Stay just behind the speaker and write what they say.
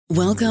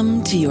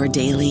Welcome to your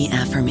daily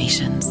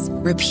affirmations.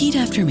 Repeat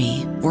after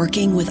me.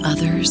 Working with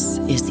others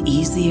is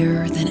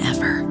easier than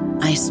ever.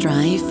 I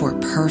strive for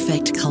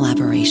perfect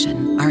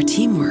collaboration. Our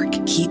teamwork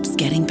keeps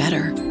getting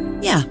better.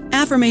 Yeah,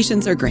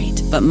 affirmations are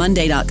great, but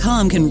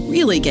Monday.com can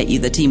really get you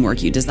the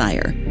teamwork you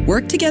desire.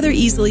 Work together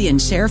easily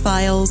and share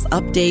files,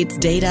 updates,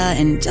 data,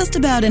 and just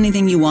about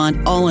anything you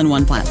want all in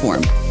one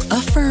platform.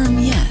 Affirm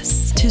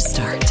yes to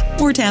start,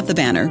 or tap the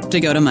banner to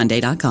go to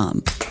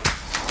Monday.com.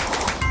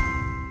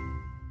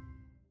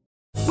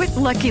 With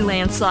Lucky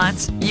Land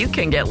Slots, you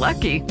can get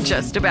lucky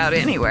just about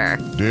anywhere.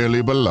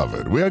 Dearly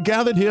beloved, we are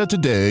gathered here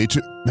today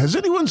to... Has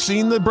anyone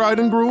seen the bride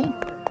and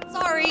groom?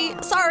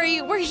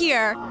 Sorry, we're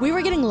here. We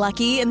were getting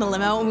lucky in the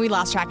limo and we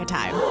lost track of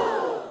time.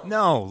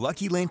 No,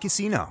 Lucky Land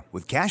Casino,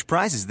 with cash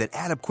prizes that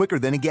add up quicker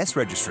than a guest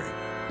registry.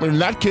 In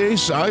that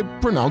case, I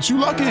pronounce you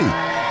lucky.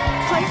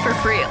 Play for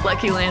free at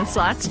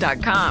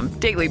LuckyLandSlots.com.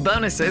 Daily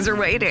bonuses are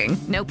waiting.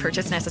 No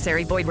purchase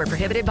necessary. Void where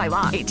prohibited by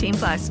law.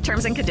 18+.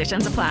 Terms and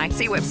conditions apply.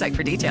 See website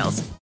for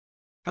details.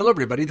 Hello,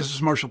 everybody. This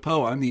is Marshall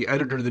Poe. I'm the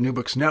editor of the New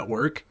Books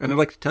Network, and I'd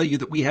like to tell you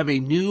that we have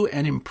a new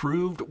and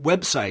improved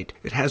website.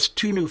 It has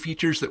 2 new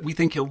features that we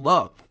think you'll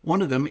love.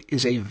 One of them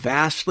is a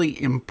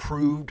vastly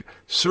improved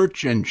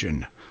search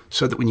engine,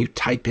 so that when you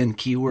type in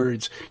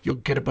keywords, you'll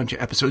get a bunch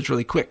of episodes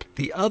really quick.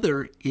 The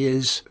other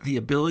is the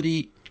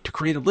ability to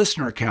create a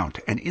listener account.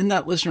 And in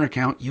that listener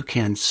account, you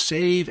can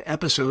save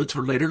episodes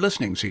for later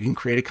listening. So you can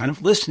create a kind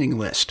of listening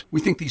list. We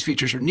think these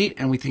features are neat,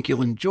 and we think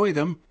you'll enjoy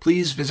them.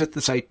 Please visit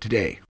the site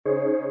today.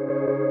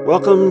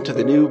 Welcome to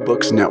the New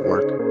Books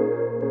Network.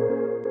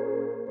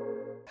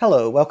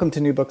 Hello, welcome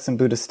to New Books and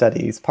Buddhist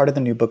Studies, part of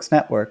the New Books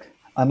Network.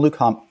 I'm Luke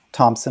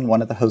Thompson,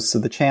 one of the hosts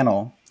of the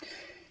channel.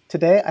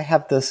 Today, I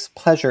have this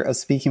pleasure of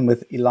speaking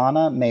with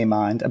Ilana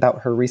Maymind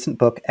about her recent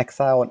book,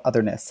 Exile and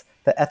Otherness,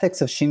 The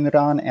Ethics of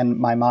Shinran and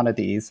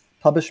Maimonides,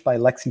 published by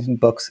Lexington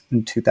Books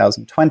in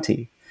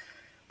 2020.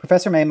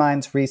 Professor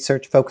Maymind's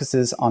research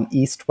focuses on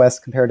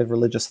East-West comparative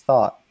religious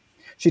thought.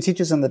 She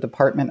teaches in the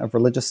Department of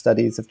Religious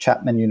Studies of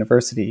Chapman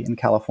University in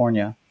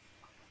California.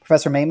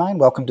 Professor Maymind,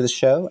 welcome to the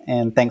show,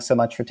 and thanks so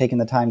much for taking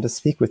the time to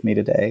speak with me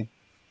today.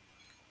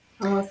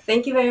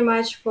 Thank you very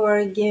much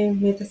for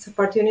giving me this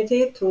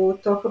opportunity to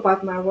talk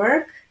about my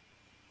work,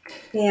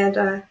 and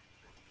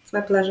it's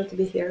my pleasure to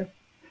be here.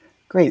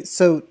 Great.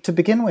 So to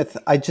begin with,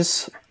 I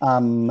just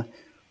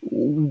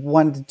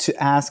wanted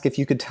to ask if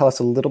you could tell us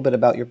a little bit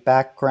about your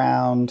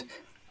background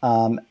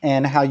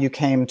and how you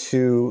came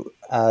to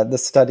the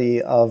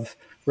study of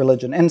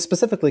religion, and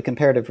specifically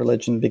comparative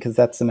religion, because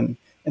that's in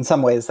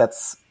some ways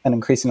that's an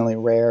increasingly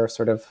rare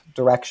sort of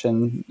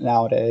direction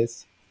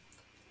nowadays.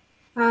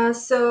 I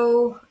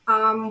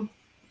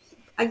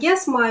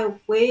guess my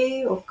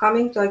way of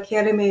coming to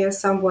academia is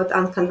somewhat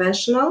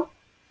unconventional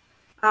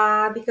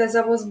because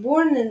I was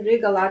born in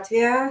Riga,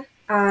 Latvia,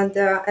 and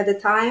at the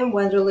time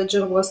when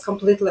religion was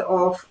completely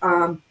off,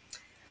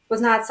 was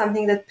not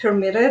something that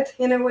permitted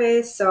in a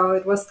way, so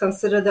it was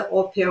considered the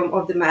opium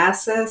of the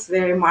masses,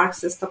 very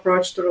Marxist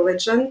approach to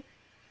religion.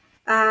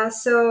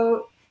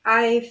 So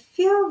I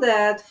feel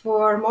that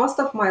for most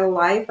of my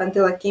life,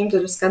 until I came to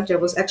this country, I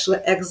was actually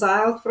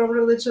exiled from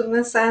religion in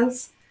a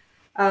sense,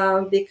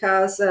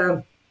 because,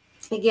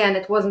 again,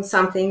 it wasn't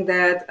something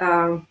that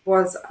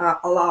was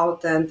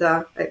allowed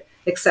and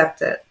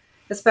accepted,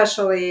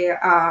 especially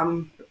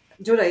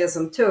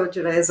Judaism, too.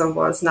 Judaism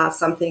was not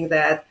something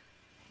that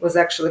was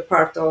actually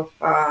part of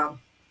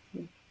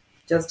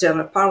just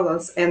general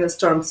parlance, and in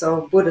terms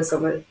of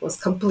Buddhism, it was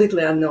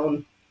completely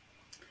unknown.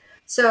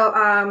 So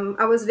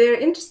I was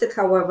very interested,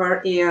 however,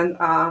 in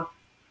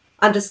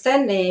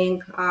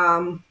understanding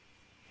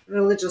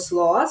religious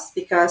laws,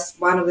 because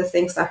one of the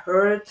things I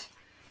heard,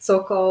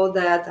 so-called,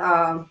 that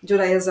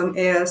Judaism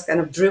is kind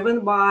of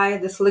driven by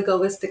this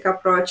legalistic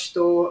approach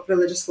to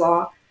religious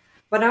law.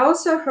 But I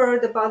also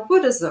heard about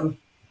Buddhism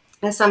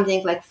as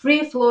something like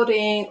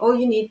free-floating. All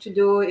you need to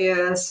do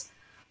is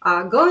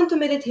go into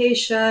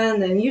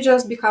meditation and you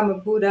just become a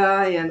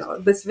Buddha. And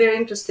it's very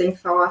interesting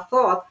how I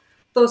thought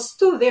those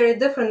 2 very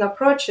different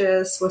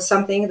approaches was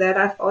something that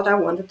I thought I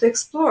wanted to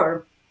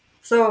explore.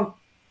 So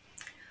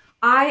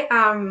I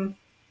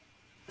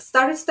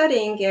started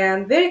studying,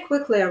 and very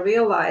quickly I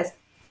realized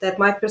that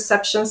my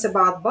perceptions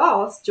about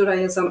both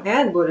Judaism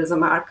and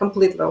Buddhism are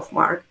completely off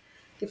mark.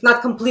 If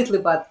not completely,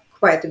 but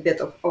quite a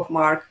bit off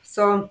mark.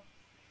 So,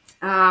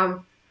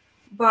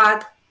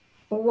 but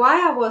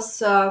why I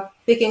was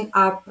picking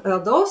up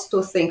those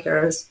 2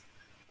 thinkers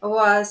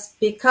was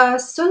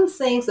because certain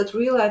things that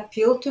really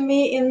appealed to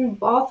me in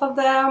both of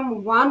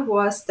them. One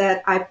was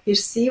that I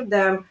perceived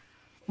them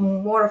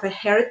more of a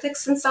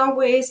heretics in some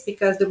ways,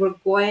 because they were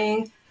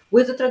going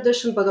with the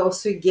tradition, but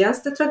also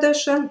against the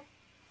tradition.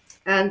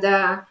 And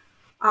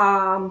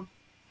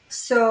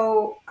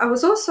so I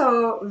was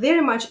also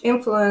very much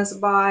influenced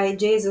by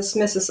J.Z.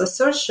 Smith's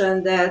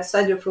assertion that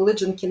study of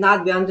religion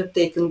cannot be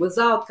undertaken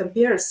without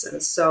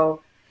comparison.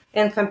 So,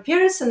 and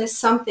comparison is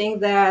something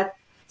that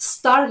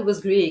started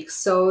with Greeks.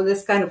 So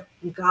this kind of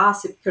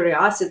gossip,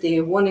 curiosity,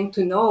 wanting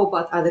to know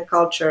about other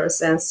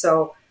cultures. And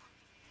so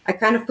I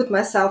kind of put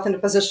myself in the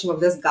position of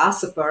this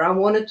gossiper. I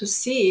wanted to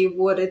see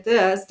what it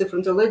is,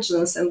 different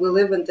religions, and we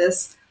live in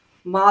this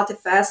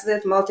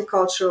multifaceted,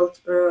 multicultural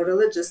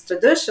religious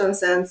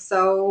traditions, and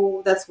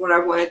so that's what I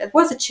wanted. It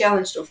was a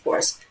challenge, of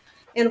course.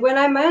 And when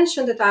I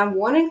mentioned that I'm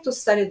wanting to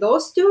study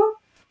those two,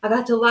 I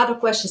got a lot of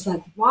questions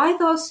like, why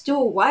those two?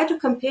 Why to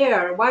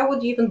compare? Why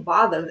would you even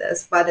bother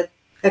this? But it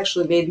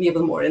actually made me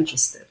even more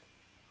interested.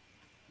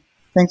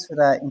 Thanks for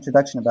that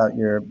introduction about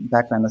your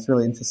background. That's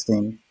really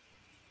interesting.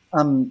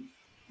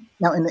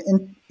 Now, in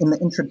the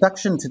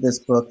introduction to this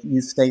book,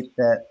 you state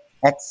that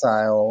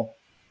exile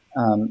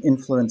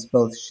influenced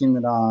both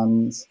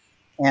Shinran's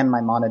and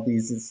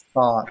Maimonides'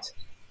 thought,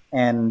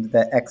 and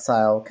that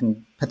exile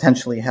can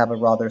potentially have a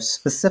rather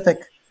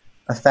specific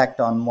effect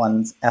on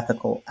one's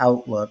ethical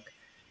outlook.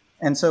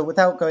 And so,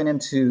 without going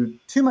into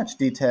too much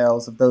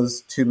details of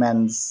those two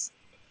men's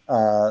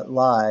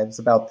lives,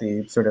 about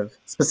the sort of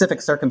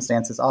specific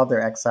circumstances of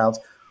their exiles,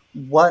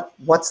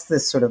 what's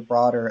this sort of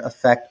broader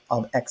effect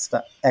of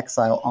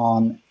exile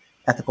on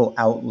ethical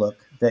outlook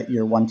that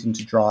you're wanting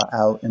to draw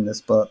out in this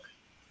book?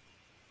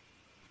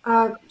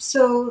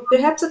 So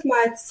perhaps it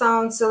might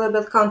sound a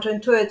little bit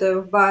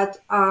counterintuitive, but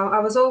I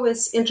was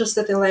always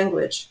interested in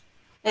language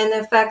and the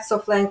effects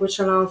of language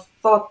on our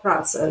thought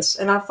process.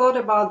 And I thought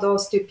about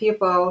those two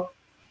people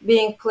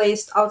being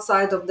placed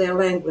outside of their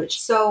language.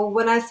 So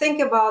when I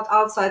think about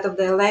outside of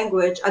their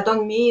language, I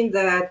don't mean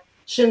that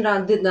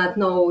Shinran did not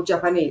know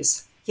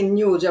Japanese. He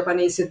knew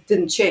Japanese, it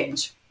didn't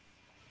change.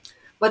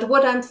 But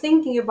what I'm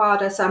thinking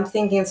about, as I'm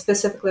thinking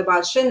specifically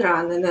about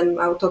Shinran, and then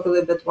I'll talk a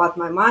little bit what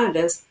my mind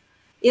is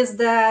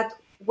that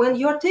when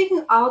you're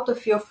taken out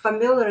of your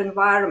familiar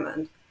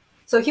environment,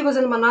 so he was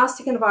in a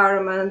monastic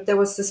environment, there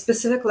was a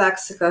specific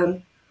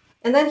lexicon,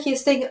 and then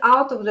he's taken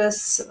out of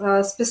this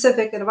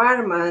specific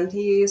environment,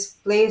 he is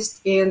placed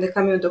in the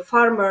community of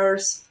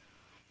farmers,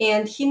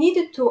 and he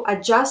needed to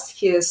adjust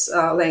his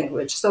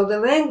language. So the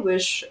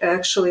language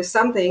actually is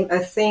something I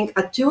think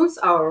attunes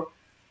our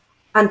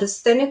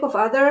understanding of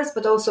others,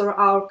 but also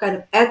our kind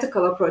of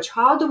ethical approach.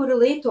 How do we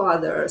relate to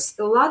others?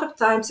 A lot of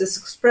times it's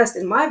expressed,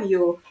 in my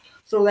view,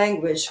 through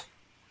language.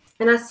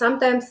 And I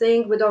sometimes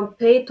think we don't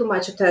pay too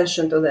much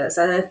attention to this,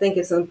 and I think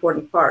it's an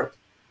important part.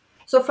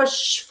 So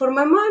for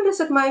Maimonides,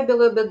 it might be a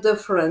little bit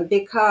different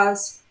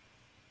because,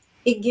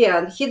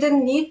 again, he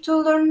didn't need to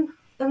learn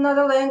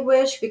another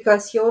language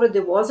because he already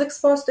was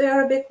exposed to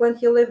Arabic when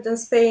he lived in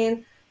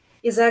Spain.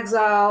 His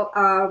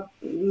exile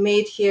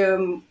made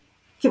him,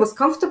 he was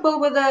comfortable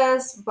with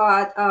this,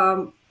 but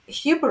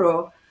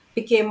Hebrew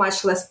became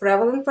much less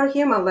prevalent for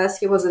him unless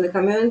he was in the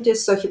community.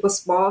 So he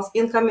was both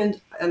in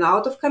community and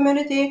out of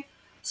community.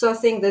 So I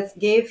think that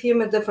gave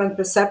him a different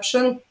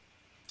perception.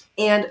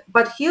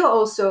 But he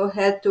also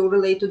had to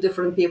relate to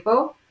different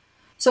people.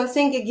 So I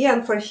think,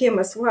 again, for him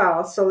as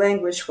well, so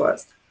language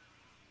was.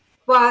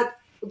 But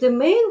the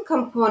main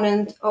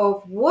component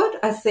of what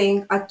I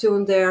think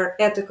attuned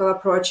their ethical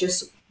approach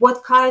is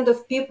what kind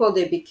of people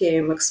they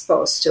became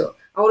exposed to.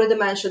 I already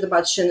mentioned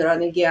about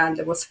Shinran again,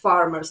 there was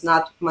farmers,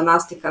 not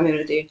monastic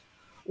community.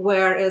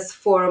 Whereas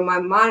for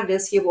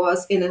Maimonides, he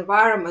was in an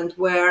environment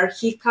where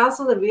he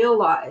constantly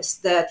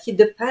realized that he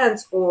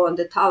depends on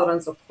the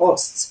tolerance of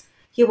hosts.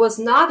 He was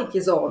not in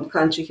his own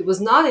country. He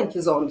was not in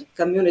his own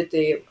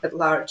community at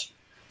large.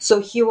 So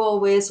he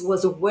always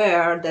was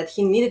aware that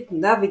he needed to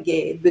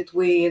navigate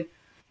between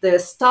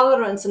this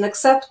tolerance and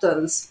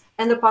acceptance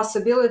and the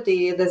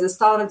possibility that this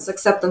tolerance and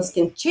acceptance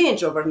can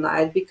change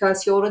overnight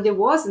because he already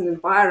was in an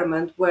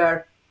environment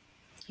where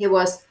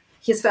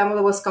his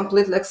family was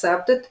completely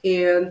accepted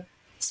in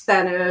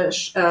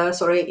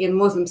in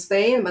Muslim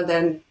Spain, but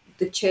then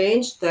the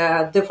change,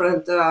 the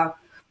different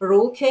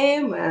rule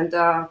came and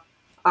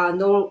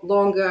no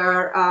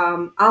longer,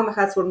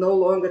 Almohads were no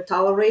longer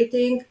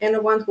tolerating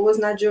anyone who was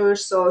not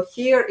Jewish. So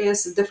here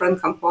is a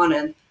different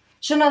component.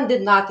 Shinran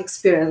did not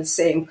experience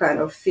the same kind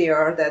of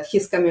fear that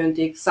his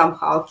community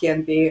somehow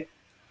can be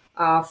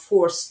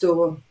forced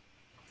to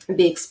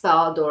be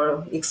expelled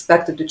or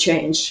expected to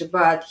change,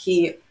 but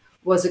he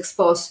was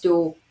exposed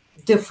to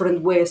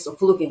different ways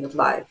of looking at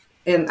life.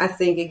 And I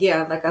think,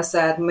 again, like I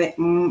said,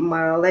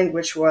 my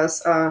language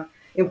was an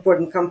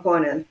important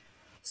component.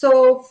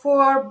 So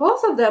for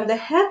both of them, they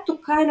had to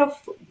kind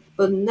of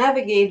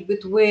navigate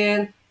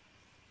between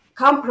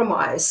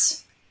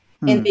compromise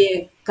and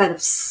being kind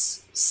of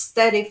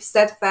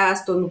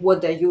steadfast on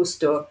what they're used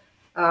to.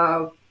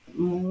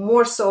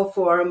 More so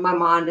for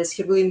Maimonides,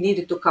 he really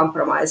needed to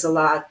compromise a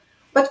lot.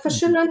 But for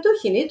Shinran too,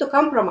 he needed to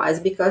compromise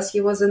because he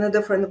was in a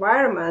different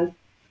environment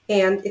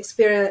and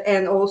experience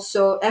and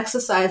also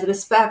exercise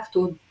respect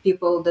to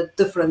people that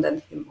different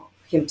than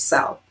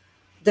himself.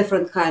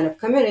 Different kind of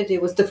community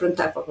with different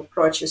type of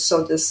approaches.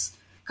 So this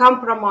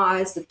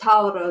compromise, the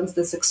tolerance,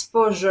 this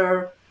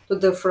exposure to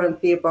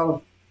different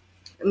people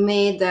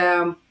made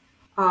them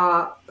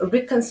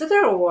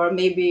reconsider or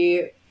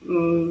maybe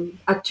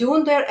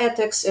attune their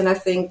ethics, and I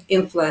think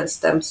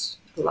influenced them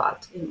a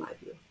lot, in my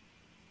view.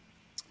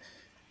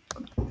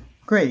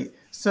 Great.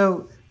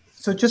 So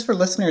just for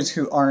listeners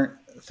who aren't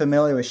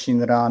familiar with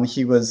Shinran,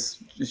 he was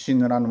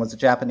Shinran was a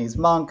Japanese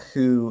monk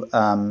who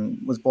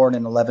was born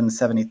in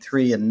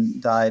 1173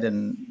 and died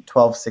in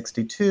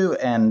 1262,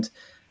 and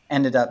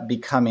ended up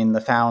becoming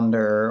the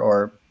founder,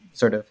 or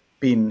sort of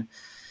being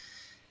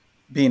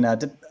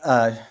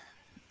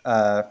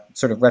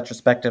sort of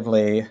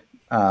retrospectively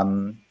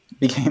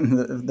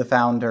became the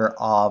founder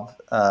of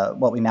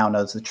what we now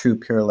know as the True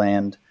Pure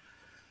Land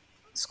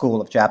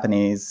school of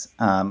Japanese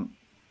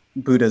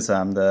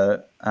Buddhism,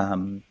 the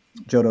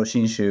Jodo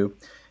Shinshu.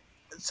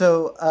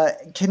 So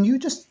can you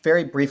just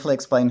very briefly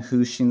explain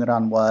who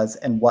Shinran was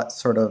and what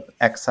sort of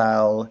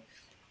exile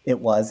it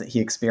was that he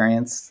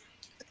experienced,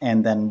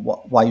 and then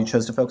why you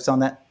chose to focus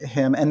on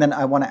him? And then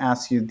I want to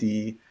ask you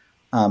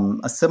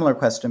a similar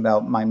question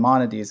about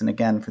Maimonides. And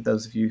again, for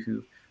those of you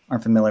who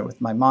aren't familiar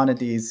with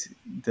Maimonides,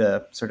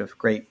 the sort of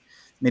great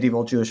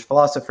medieval Jewish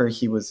philosopher,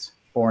 he was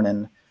born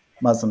in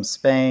Muslim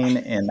Spain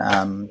in,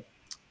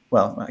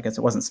 well, I guess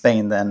it wasn't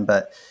Spain then,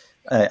 but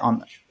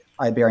on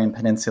Iberian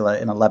Peninsula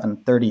in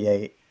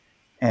 1138,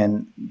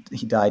 and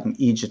he died in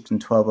Egypt in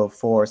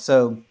 1204.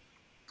 So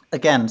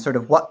again, sort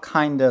of what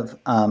kind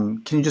of,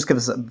 can you just give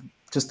us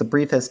just the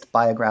briefest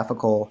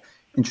biographical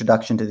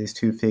introduction to these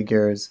two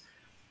figures?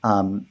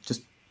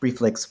 Just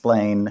briefly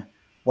explain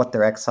what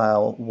their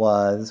exile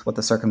was, what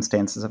the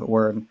circumstances of it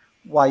were, and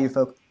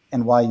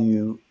why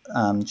you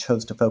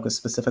chose to focus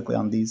specifically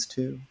on these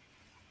two.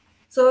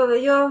 So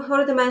you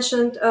already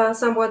mentioned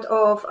somewhat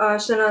of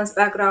Shinran's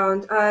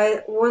background.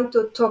 I want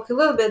to talk a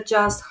little bit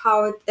just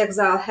how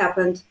exile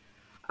happened.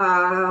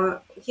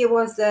 He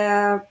was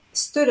a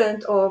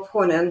student of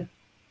Honen,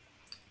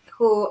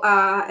 who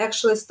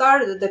actually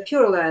started the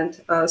Pure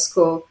Land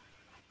school.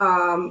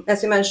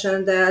 As you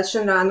mentioned, the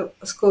Shinran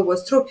school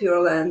was True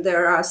Pure Land.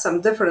 There are some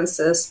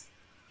differences.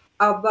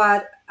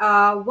 But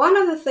one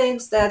of the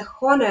things that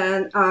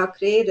Honen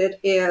created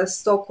is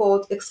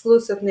so-called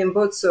exclusive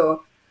Nimbutsu.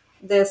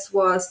 This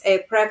was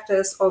a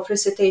practice of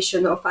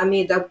recitation of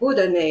Amida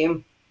Buddha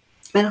name.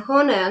 And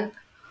Honen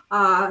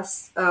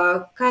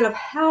kind of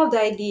held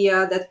the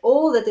idea that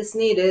all that is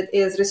needed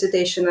is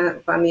recitation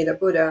of Amida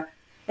Buddha.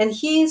 And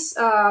his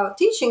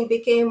teaching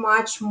became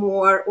much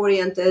more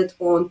oriented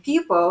on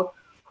people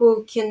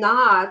who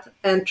cannot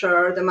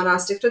enter the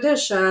monastic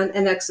tradition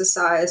and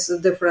exercise a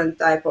different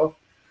type of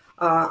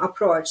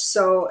approach.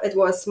 So it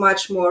was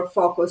much more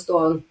focused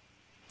on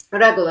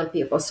regular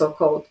people,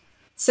 so-called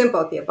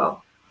simple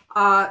people.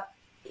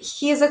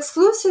 His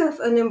exclusive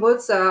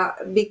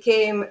Nimbutsu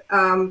became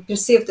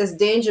perceived as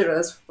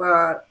dangerous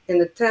in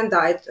the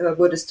Tendite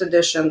Buddhist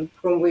tradition,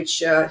 from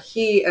which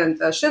he and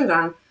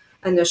Shinran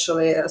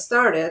initially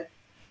started,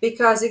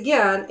 because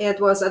again, it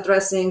was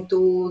addressing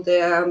to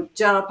the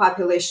general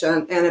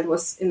population, and it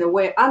was in a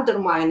way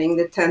undermining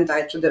the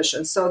Tendite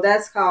tradition. So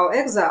that's how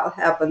exile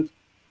happened.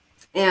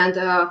 And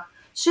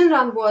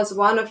Shinran was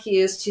one of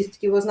he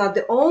was not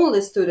the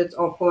only student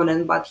of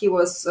Honen, but he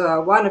was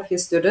one of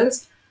his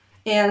students.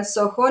 And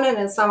so Honen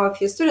and some of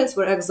his students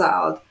were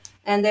exiled,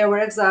 and they were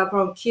exiled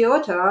from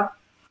Kyoto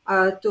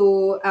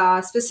to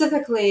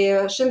specifically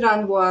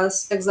Shinran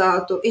was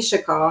exiled to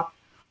Ishikawa.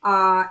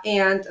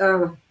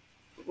 And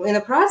in the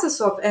process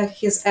of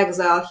his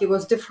exile, he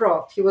was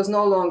defrocked. He was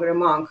no longer a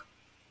monk.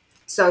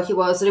 So he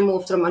was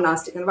removed from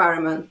monastic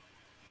environment.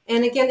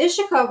 And again,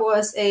 Ishikawa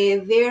was a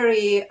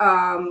very,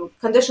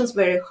 conditions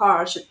very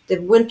harsh. The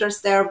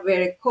winters there were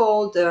very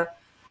cold.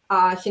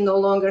 He no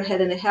longer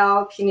had any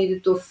help. He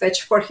needed to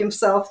fetch for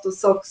himself to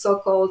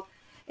so cold.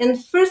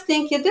 And first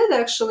thing he did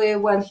actually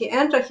when he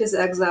entered his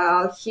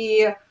exile,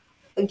 he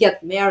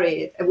get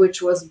married,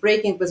 which was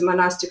breaking with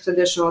monastic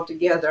tradition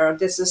altogether.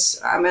 This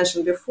is, I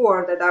mentioned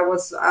before, that I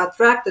was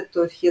attracted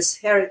to his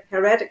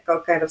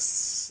heretical kind of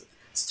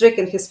streak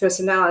in his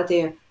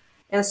personality.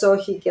 And so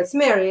he gets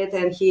married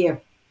and he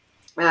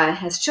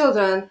has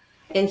children.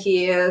 And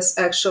he is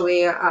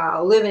actually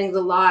living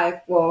the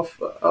life of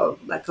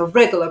like a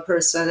regular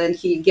person, and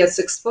he gets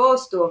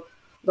exposed to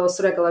those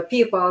regular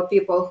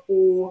people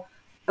who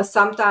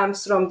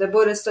sometimes from the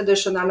Buddhist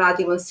tradition are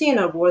not even seen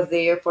as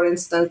worthy. For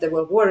instance, they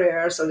were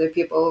warriors, or the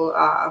people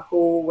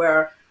who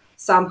were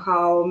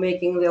somehow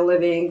making their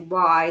living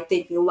by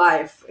taking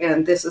life,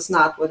 and this is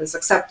not what is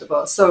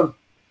acceptable. So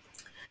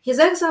his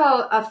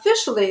exile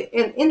officially,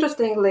 and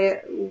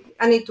interestingly,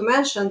 I need to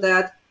mention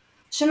that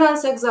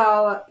Shinran's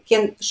exile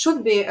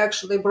should be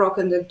actually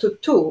broken into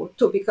two,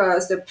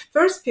 because the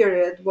first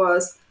period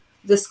was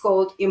this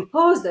called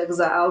imposed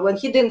exile, when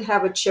he didn't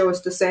have a choice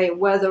to say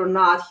whether or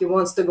not he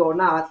wants to go or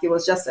not. He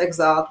was just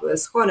exiled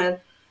with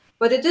Honen.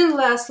 But it didn't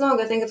last long.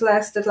 I think it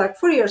lasted like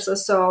 4 years or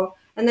so.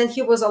 And then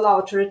he was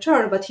allowed to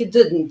return, but he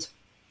didn't.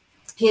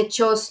 He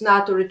chose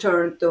not to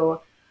return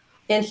to.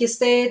 And he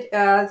stayed,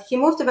 he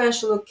moved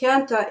eventually to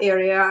Kenta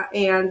area,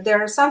 and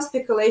there are some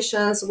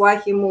speculations why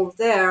he moved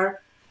there.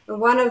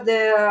 One of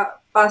the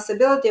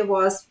possibility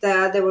was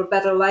that there were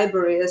better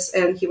libraries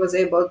and he was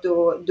able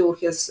to do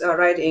his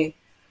writing.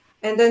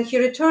 And then he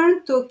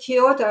returned to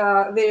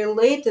Kyoto very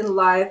late in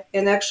life,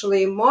 and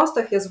actually most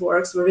of his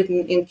works were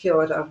written in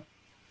Kyoto.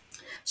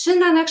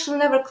 Shinran actually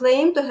never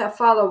claimed to have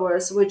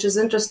followers, which is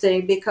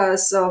interesting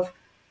because of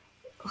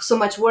so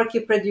much work he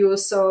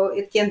produced, so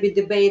it can be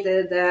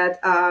debated that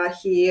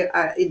he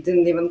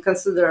didn't even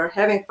consider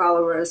having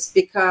followers,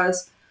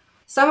 because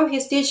some of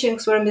his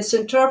teachings were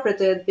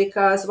misinterpreted,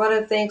 because one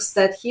of the things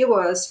that he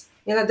was,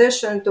 in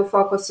addition to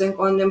focusing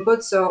on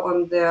Nimbutsu,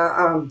 on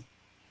the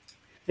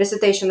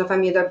recitation of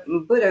Amida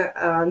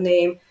Buddha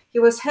name, he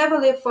was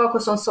heavily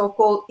focused on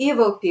so-called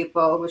evil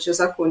people, which is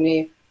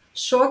Akuni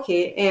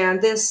Shoki,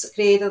 and this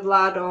created a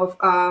lot of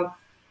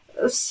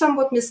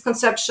somewhat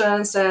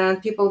misconceptions,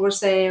 and people were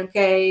saying,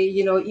 okay,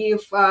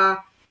 if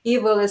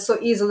evil is so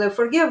easily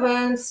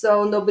forgiven,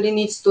 so nobody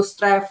needs to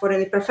strive for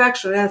any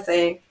perfection or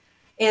anything.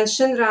 And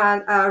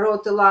Shinran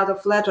wrote a lot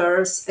of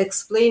letters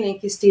explaining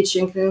his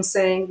teaching and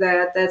saying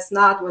that that's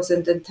not what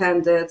it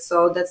intended,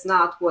 so that's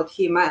not what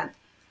he meant.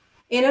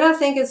 And I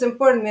think it's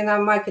important, and I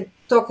might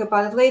talk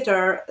about it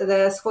later,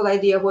 this whole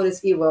idea of what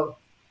is evil.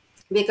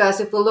 Because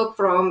if we look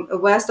from a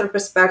Western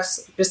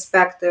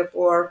perspective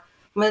or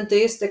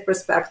monotheistic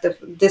perspective,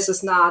 this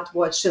is not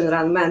what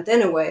Shinran meant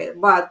anyway,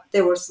 but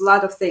there was a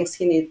lot of things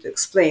he needed to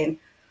explain.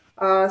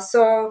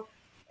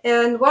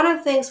 And one of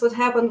the things what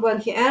happened when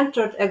he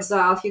entered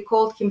exile, he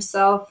called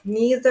himself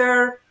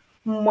neither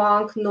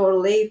monk nor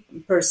lay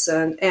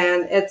person,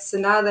 and it's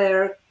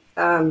another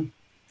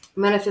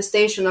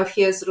manifestation of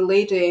his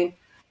relating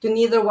to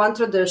neither one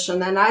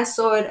tradition. And I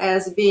saw it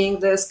as being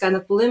this kind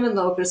of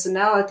liminal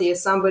personality,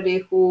 somebody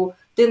who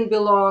didn't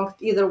belong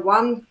to either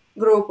one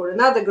group or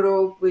another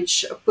group,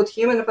 which put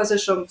him in a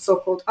position of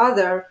so-called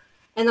other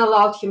and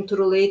allowed him to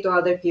relate to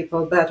other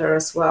people better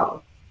as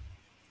well.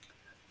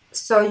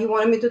 So you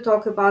wanted me to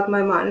talk about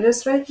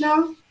Maimonides right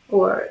now?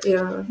 Or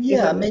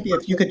maybe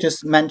if you could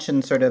just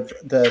mention sort of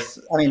this,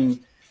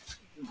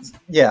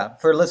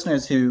 for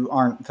listeners who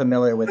aren't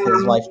familiar with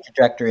his life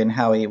trajectory and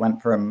how he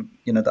went from,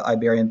 the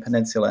Iberian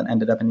Peninsula and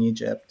ended up in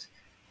Egypt.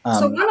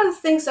 So one of the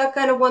things I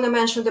kind of want to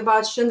mention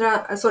about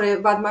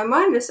about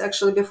Maimonides,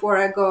 actually, before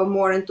I go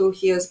more into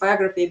his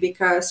biography,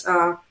 because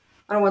I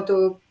don't want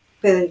to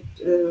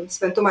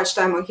spend too much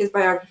time on his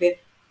biography.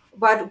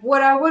 But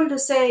what I wanted to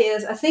say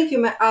is, I think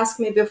you asked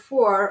me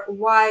before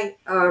why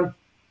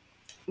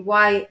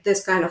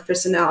this kind of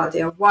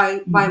personality, or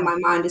why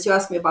Maimonides. You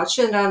asked me about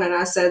Shinran, and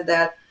I said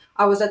that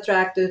I was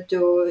attracted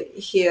to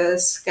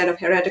his kind of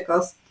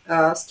heretical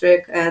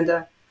streak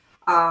and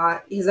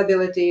his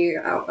ability,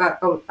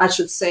 I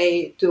should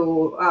say,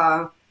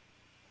 to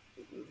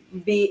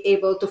be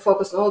able to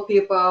focus on all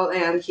people,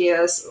 and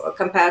his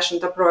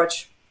compassionate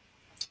approach.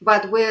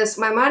 But with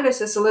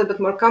Maimonides, it's a little bit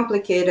more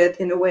complicated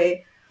in a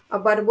way.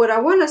 But what I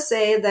want to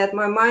say that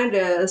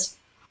Maimonides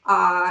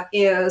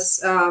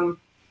is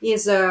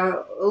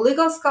a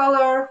legal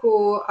scholar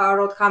who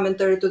wrote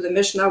commentary to the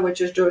Mishnah,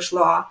 which is Jewish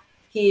law.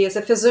 He is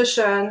a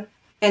physician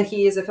and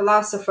he is a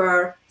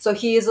philosopher. So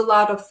he is a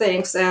lot of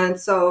things. And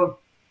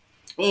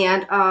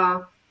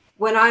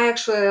when I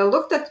actually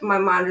looked at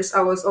Maimonides,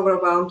 I was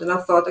overwhelmed, and I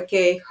thought,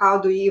 okay, how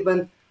do you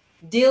even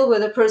deal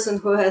with a person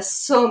who has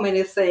so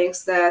many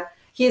things? That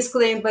he is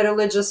claimed by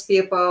religious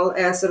people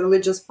as a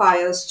religious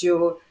pious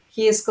Jew.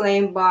 He is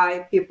claimed by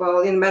people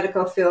in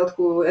medical field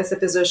who as a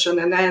physician,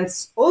 and then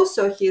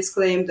also he is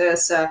claimed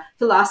as a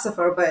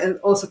philosopher, and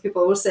also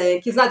people were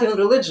saying he's not even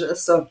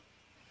religious. So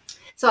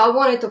I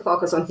wanted to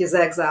focus on his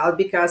exile,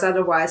 because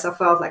otherwise I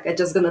felt like I'm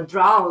just going to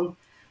drown,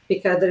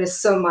 because there is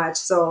so much.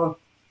 So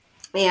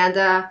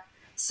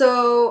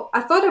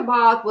I thought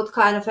about what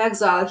kind of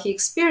exile he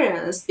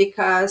experienced,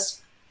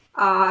 because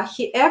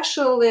he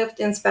actually lived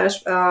in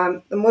Spanish,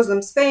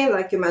 Muslim Spain,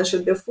 like you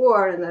mentioned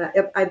before, in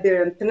the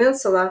Iberian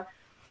Peninsula,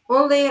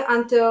 only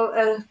until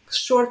a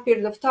short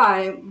period of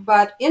time.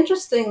 But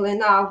interestingly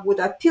enough, would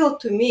appeal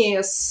to me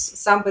as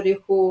somebody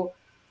who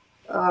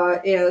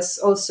is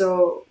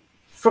also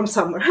from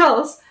somewhere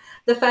else,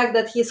 the fact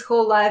that his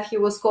whole life he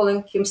was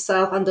calling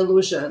himself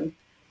Andalusian,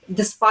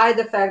 despite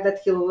the fact that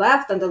he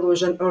left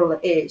Andalusian early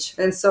age.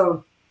 And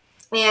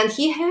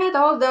he had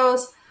all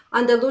those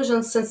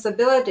Andalusian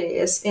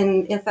sensibilities.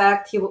 In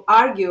fact, he will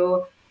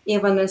argue,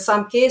 even in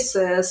some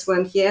cases,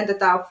 when he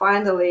ended up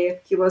finally,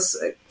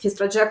 his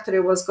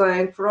trajectory was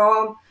going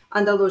from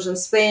Andalusian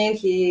Spain.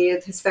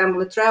 His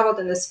family traveled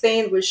in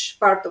Spain, which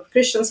part of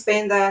Christian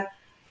Spain then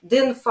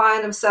didn't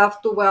find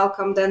himself too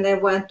welcome. Then they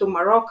went to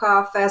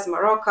Morocco, Fez,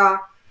 Morocco,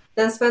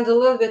 then spent a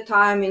little bit of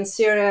time in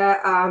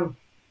Syria,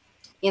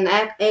 in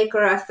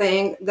Acre, I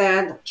think,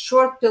 then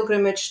short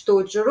pilgrimage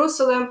to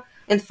Jerusalem,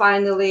 and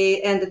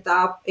finally ended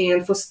up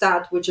in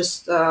Fustat, which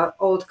is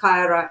old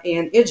Cairo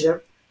in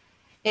Egypt.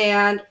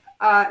 And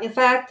in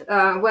fact,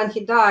 when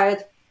he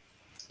died,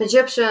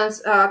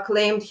 Egyptians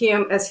claimed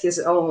him as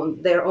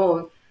their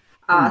own.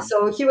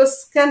 So he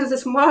was kind of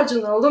this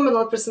marginal,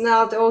 luminal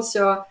personality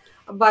also,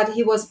 but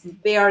he was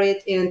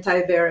buried in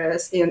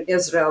Tiberias in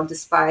Israel,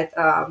 despite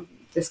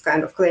this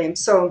kind of claim.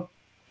 So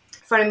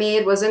for me,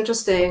 it was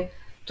interesting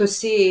to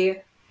see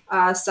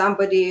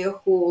somebody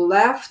who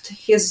left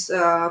his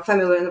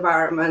familiar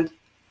environment,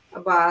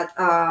 but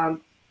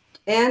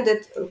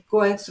ended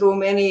going through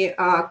many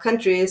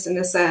countries, in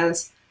a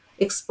sense,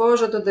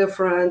 exposure to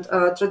different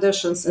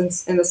traditions,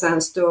 in a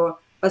sense, to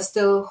but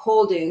still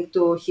holding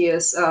to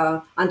his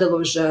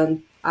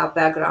Andalusian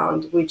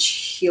background,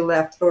 which he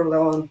left early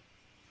on.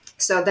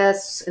 So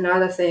that's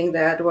another thing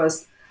that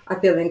was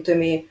appealing to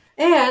me.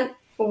 And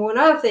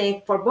another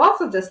thing, for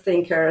both of the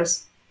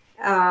thinkers,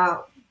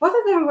 both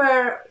of them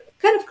were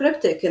kind of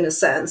cryptic in a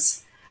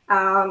sense.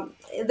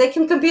 They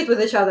can compete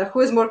with each other.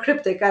 Who is more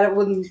cryptic? I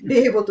wouldn't be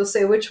able to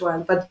say which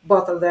one, but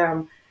both of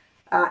them.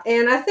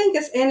 And I think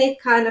as any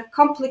kind of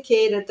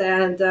complicated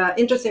and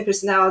interesting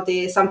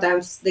personality,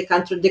 sometimes they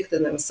contradict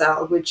in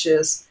themselves, which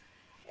is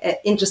an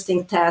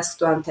interesting task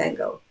to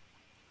untangle.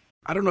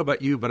 I don't know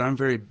about you, but I'm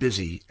very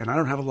busy and I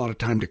don't have a lot of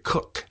time to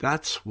cook.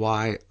 That's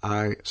why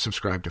I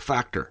subscribe to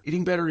Factor.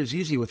 Eating better is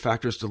easy with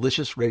Factor's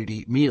delicious,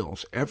 ready-to-eat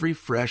meals. Every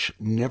fresh,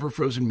 never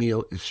frozen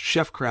meal is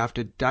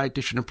chef-crafted,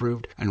 dietitian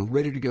approved, and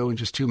ready to go in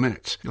just 2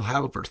 minutes. You'll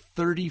have over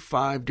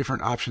 35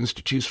 different options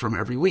to choose from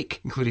every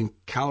week, including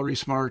Calorie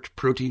Smart,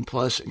 Protein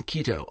Plus, and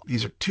Keto.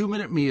 These are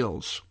 2-minute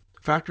meals.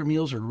 Factor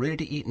meals are ready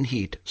to eat and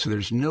heat, so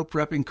there's no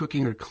prepping,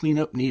 cooking, or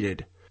cleanup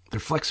needed. They're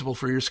flexible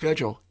for your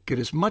schedule. Get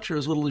as much or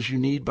as little as you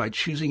need by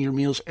choosing your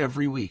meals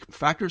every week.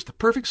 Factor is the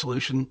perfect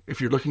solution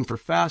if you're looking for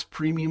fast,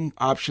 premium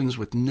options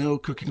with no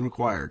cooking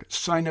required.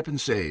 Sign up and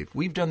save.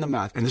 We've done the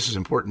math, and this is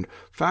important.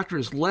 Factor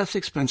is less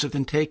expensive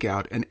than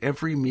takeout, and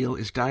every meal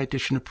is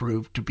dietitian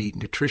approved to be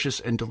nutritious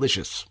and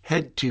delicious.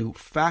 Head to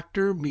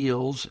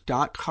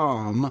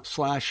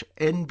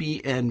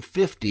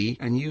factormeals.com/NBN50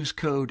 and use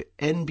code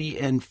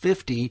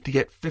NBN50 to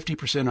get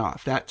 50%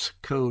 off. That's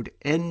code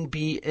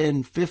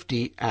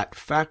NBN50 at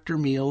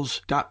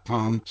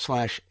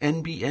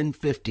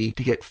factormeals.com/NBN50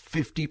 to get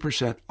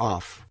 50%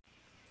 off.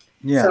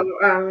 Yeah. So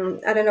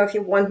I don't know if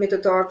you want me to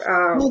talk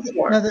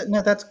more.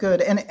 No, that's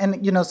good.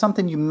 And you know,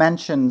 something you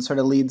mentioned sort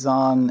of leads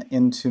on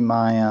into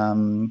my.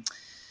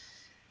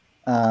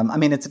 I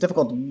mean, it's a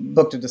difficult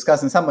book to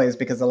discuss in some ways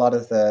because a lot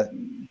of the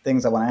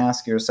things I want to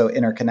ask you are so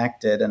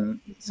interconnected. And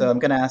so I'm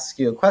going to ask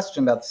you a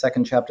question about the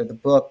second chapter of the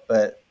book,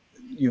 but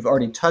you've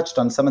already touched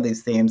on some of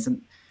these themes.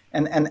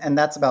 And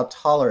that's about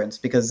tolerance,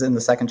 because in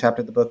the second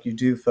chapter of the book, you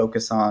do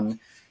focus on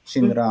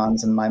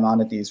Shinran's and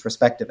Maimonides'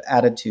 respective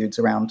attitudes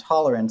around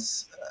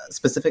tolerance,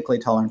 specifically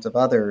tolerance of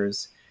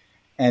others.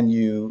 And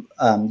you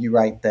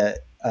write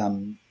that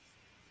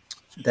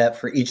that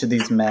for each of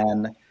these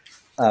men,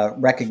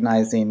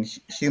 recognizing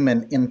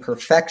human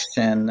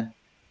imperfection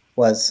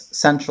was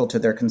central to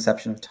their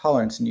conception of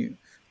tolerance. And you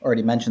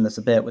already mentioned this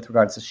a bit with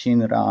regards to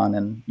Shinran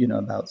and, you know,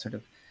 about sort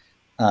of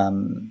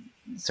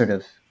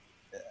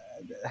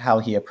how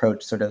he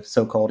approached sort of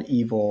so-called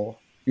evil,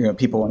 you know,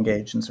 people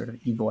engaged in sort of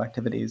evil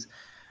activities.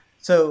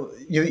 So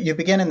you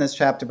begin in this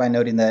chapter by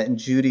noting that in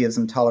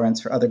Judaism,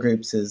 tolerance for other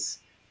groups is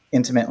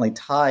intimately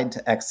tied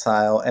to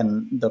exile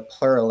and the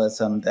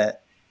pluralism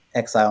that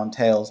exile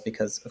entails,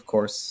 because, of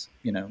course,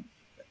 you know,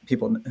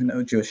 people who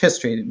know Jewish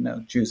history, you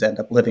know, Jews end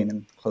up living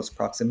in close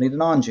proximity to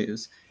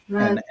non-Jews,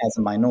 right, and as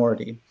a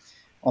minority,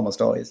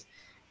 almost always.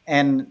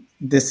 And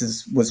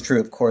this was true,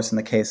 of course, in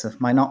the case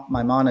of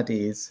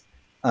Maimonides,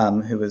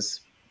 who was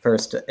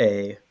first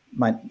a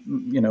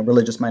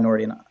religious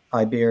minority in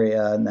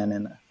Iberia, and then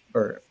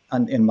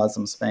in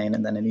Muslim Spain,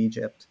 and then in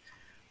Egypt.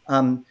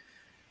 And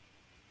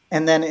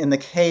then in the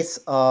case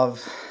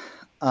of,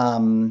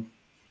 and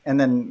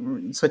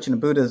then switching to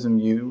Buddhism,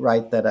 you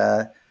write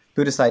that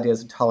Buddhist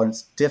ideas of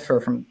tolerance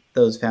differ from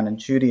those found in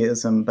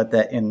Judaism, but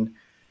that in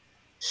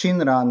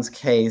Shinran's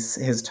case,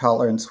 his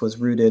tolerance was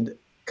rooted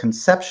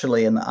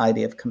conceptually in the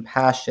idea of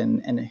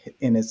compassion and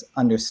in his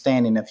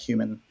understanding of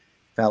human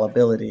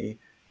fallibility,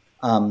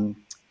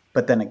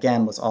 but then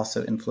again was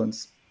also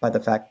influenced by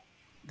the fact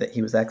that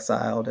he was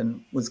exiled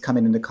and was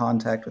coming into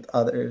contact with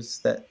others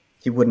that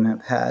he wouldn't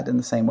have had in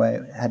the same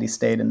way had he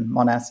stayed in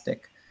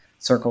monastic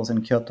circles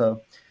in Kyoto.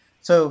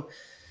 So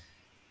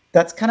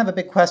that's kind of a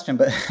big question,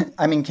 but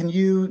I mean, can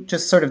you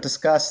just sort of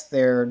discuss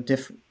their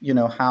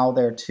how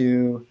their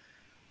two,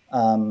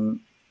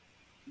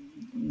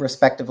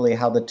 respectively,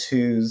 how the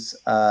two's,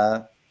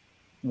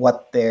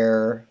 what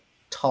their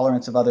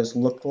tolerance of others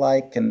looked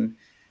like and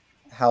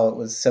how it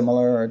was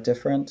similar or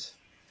different?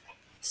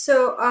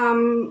 So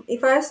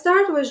if I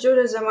start with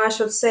Judaism, I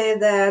should say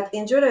that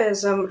in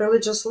Judaism,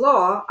 religious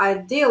law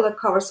ideally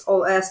covers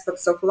all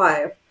aspects of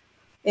life,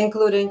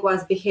 including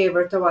one's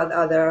behavior toward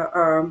other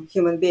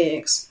human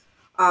beings.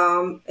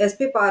 As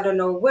people, I don't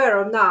know aware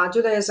or not,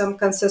 Judaism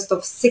consists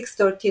of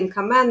 613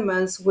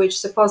 commandments, which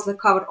supposedly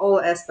cover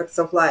all aspects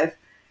of life.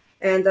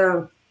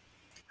 And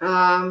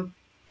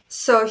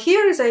so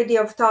here is the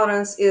idea of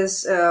tolerance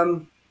is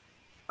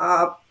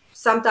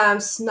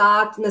sometimes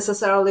not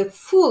necessarily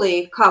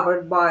fully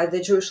covered by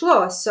the Jewish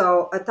law.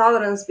 So a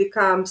tolerance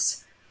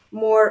becomes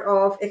more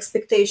of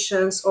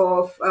expectations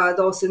of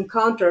those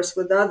encounters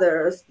with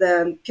others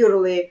than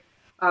purely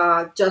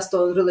just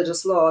on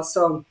religious law.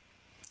 So,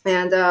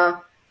 and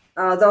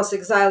those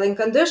exiling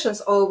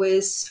conditions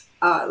always,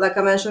 like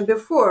I mentioned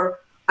before,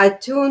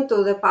 attune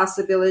to the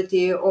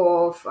possibility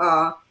of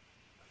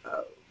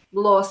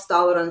lost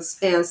tolerance.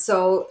 And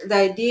so the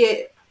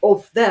idea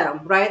of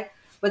them, right?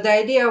 But the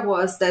idea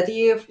was that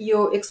if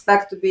you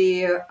expect to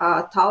be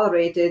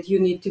tolerated, you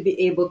need to be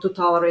able to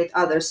tolerate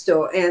others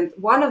too. And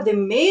one of the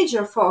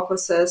major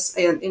focuses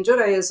in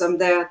Judaism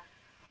that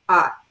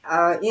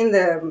in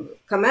the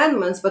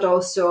commandments, but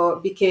also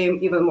became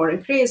even more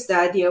increased, the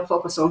idea of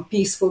focus on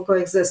peaceful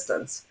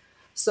coexistence.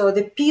 So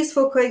the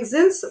peaceful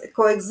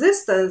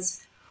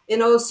coexistence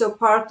and also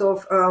part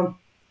of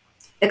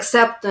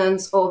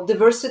acceptance of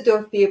diversity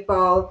of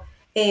people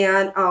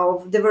and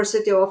of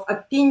diversity of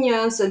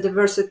opinions and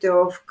diversity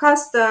of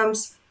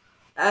customs.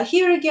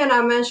 Here again,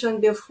 I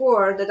mentioned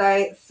before that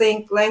I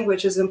think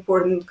language is an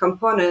important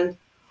component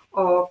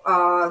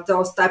of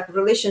those type of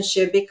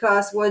relationship,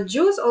 because what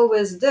Jews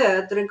always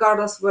did,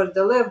 regardless where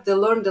they lived, they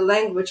learned the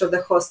language of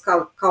the host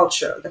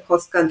culture, the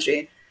host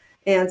country.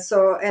 And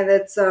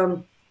it's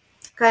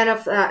kind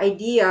of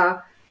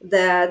idea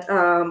that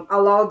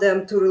allow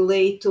them to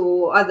relate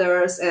to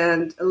others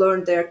and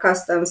learn their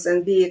customs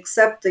and be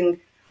accepting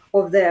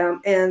of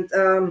them. And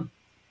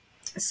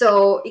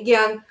so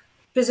again,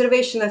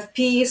 preservation of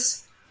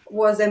peace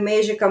was a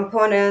major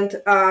component,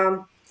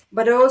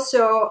 but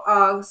also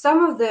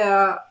some of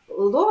the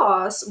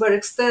laws were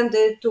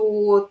extended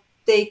to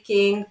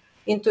taking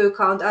into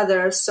account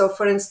others. So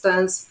for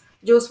instance,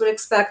 Jews were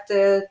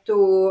expected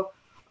to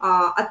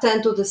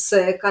attend to the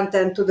sick,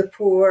 attend to the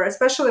poor.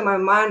 Especially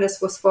Maimonides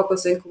was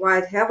focusing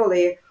quite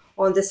heavily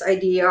on this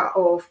idea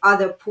of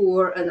other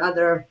poor and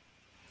other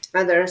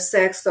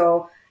sick.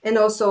 So, and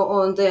also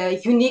on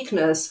the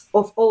uniqueness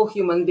of all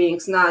human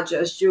beings, not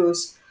just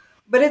Jews.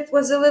 But it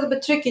was a little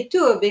bit tricky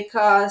too,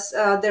 because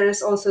there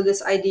is also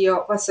this idea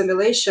of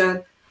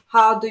assimilation.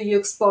 How do you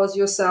expose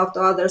yourself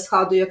to others?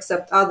 How do you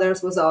accept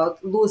others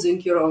without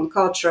losing your own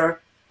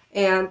culture?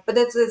 But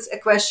it's a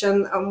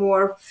question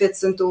more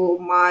fits into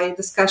my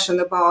discussion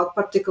about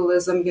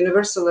particularism,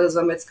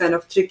 universalism. It's kind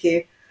of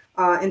tricky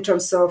in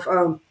terms of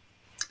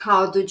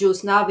how do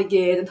Jews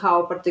navigate and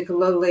how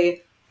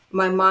particularly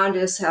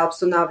Maimonides helps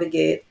to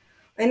navigate.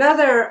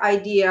 Another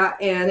idea,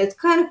 and it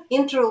kind of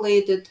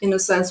interrelated in a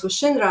sense with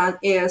Shinran,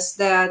 is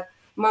that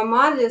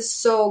Maimonides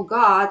saw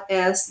God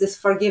as this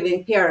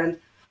forgiving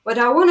parent. But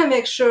I want to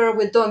make sure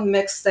we don't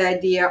mix the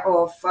idea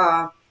of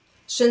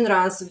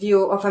Shinran's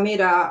view of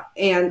Amida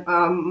and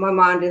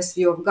Maimonides'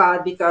 view of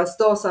God, because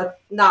those are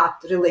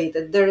not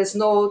related. There is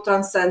no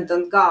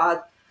transcendent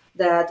God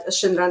that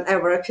Shinran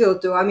ever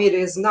appealed to. Amida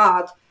is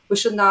not. We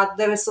should not.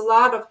 There is a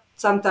lot of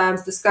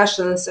sometimes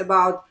discussions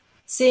about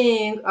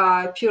seeing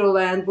Pure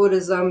Land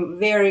Buddhism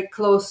very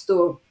close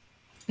to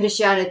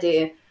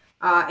Christianity,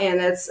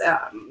 and it's,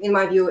 in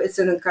my view, it's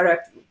an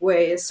incorrect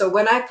way. So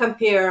when I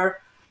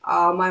compare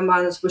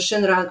Maimonides with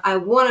Shinran, I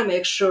want to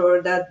make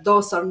sure that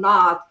those are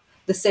not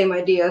the same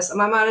ideas.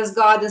 Maimonides'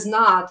 God is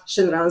not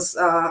Shinran's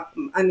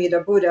Amida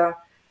Buddha,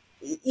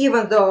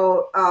 even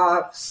though,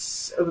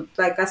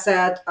 like I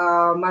said,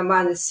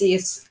 Maimonides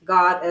sees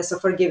God as a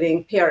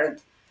forgiving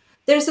parent.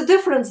 There's a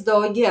difference,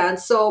 though, again.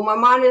 So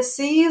Maimonides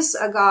sees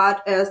a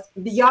God as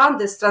beyond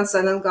this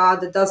transcendent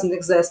God that doesn't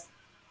exist.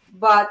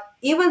 But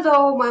even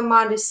though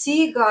Maimonides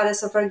sees God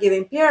as a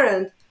forgiving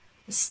parent,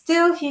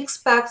 still he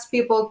expects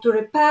people to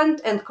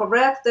repent and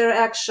correct their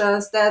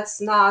actions.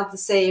 That's not the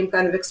same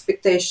kind of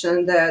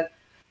expectation that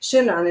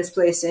Shinran is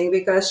placing,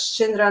 because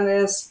Shinran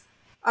is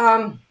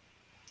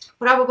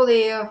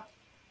probably,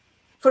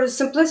 for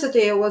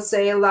simplicity, I would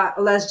say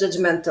less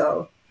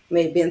judgmental.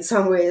 Maybe in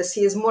some ways,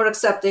 he is more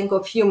accepting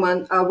of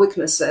human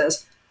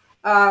weaknesses.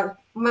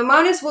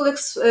 Maimonides will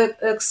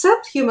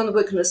accept human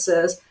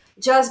weaknesses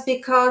just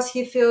because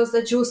he feels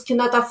that Jews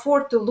cannot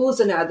afford to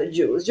lose another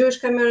Jew. Jewish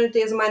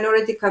community is a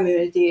minority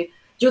community.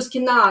 Jews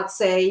cannot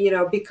say,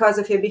 because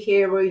of your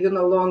behavior, you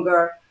no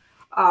longer.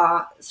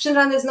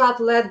 Shinran is not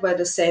led by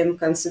the same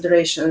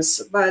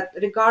considerations, but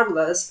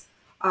regardless,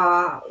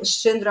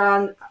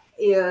 Shinran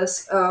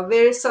is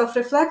very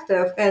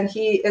self-reflective, and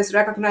he is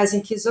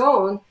recognizing his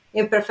own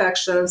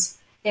imperfections,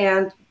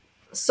 and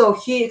so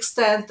he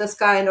extends this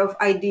kind of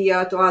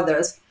idea to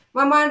others.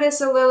 My mind is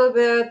a little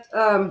bit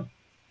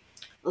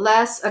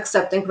less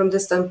accepting from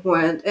this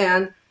standpoint,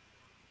 and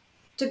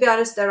to be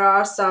honest, there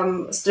are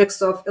some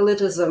streaks of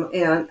elitism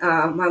in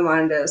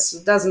Maimonides.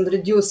 It doesn't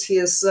reduce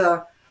his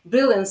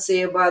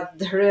brilliancy, but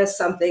there is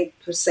something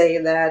to say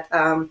that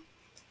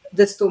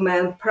these two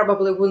men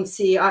probably wouldn't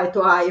see eye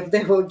to eye if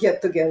they will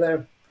get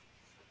together.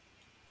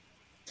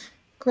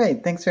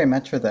 Great, thanks very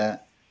much for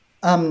that.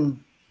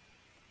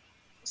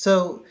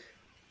 So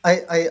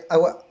I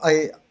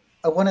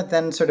want to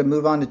then sort of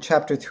move on to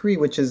chapter 3,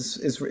 which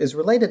is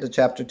related to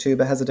chapter 2,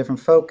 but has a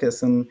different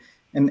focus. And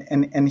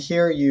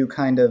here you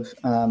kind of,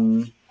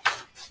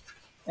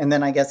 and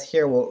then I guess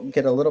here we'll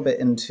get a little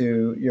bit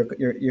into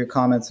your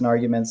comments and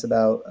arguments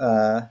about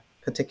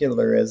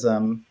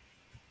particularism,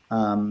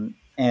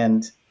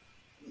 and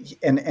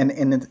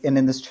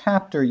in this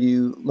chapter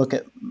you look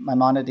at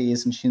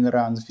Maimonides and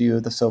Shinran's view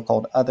of the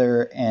so-called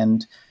other,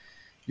 and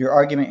your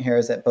argument here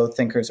is that both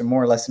thinkers are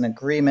more or less in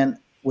agreement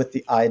with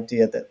the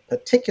idea that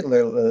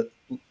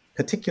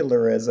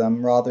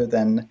particularism, rather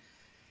than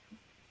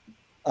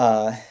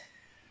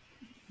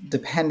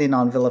depending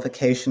on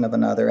vilification of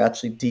another,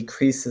 actually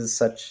decreases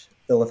such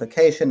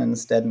vilification and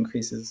instead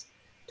increases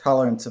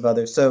tolerance of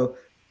others. So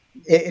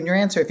in your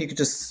answer, if you could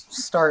just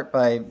start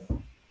by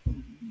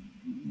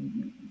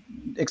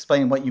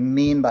explaining what you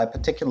mean by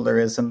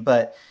particularism,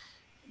 but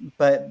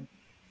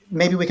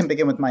maybe we can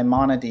begin with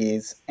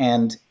Maimonides,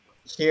 and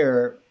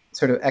here,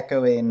 sort of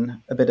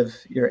echoing a bit of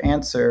your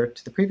answer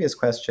to the previous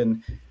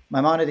question,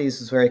 Maimonides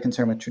was very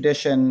concerned with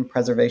tradition,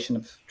 preservation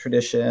of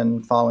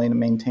tradition, following and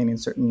maintaining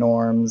certain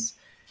norms.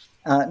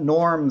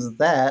 Norms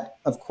that,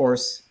 of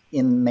course,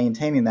 in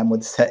maintaining them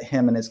would set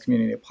him and his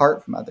community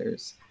apart from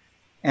others.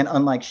 And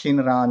unlike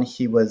Shinran,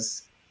 he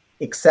was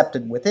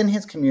accepted within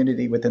his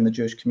community, within the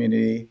Jewish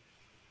community,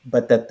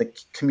 but that the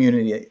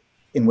community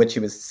in which he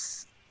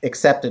was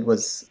accepted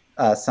was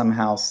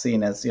somehow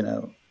seen as,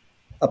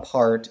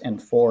 apart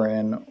and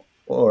foreign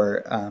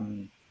or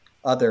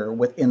other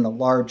within the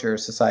larger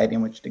society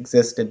in which it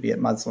existed, be it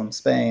Muslim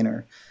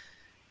Spain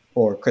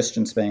or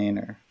Christian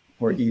Spain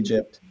or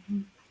Egypt.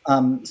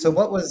 So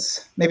what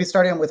was, maybe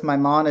starting with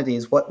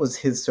Maimonides, what was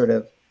his sort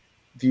of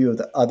view of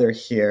the other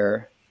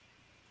here?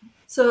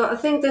 So I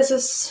think this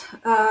is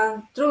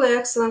a truly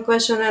excellent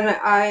question, and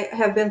I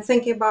have been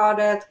thinking about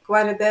it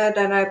quite a bit,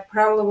 and I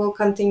probably will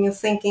continue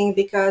thinking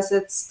because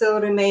it still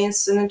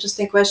remains an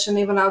interesting question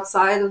even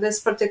outside of this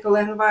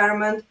particular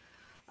environment.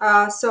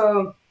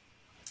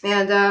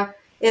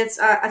 It's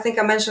I think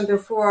I mentioned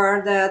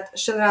before that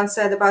Shinran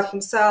said about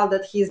himself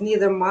that he's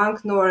neither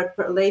monk nor a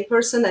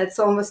layperson. It's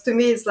almost, to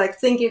me, it's like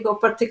thinking of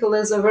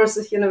particularism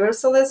versus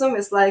universalism.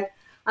 It's like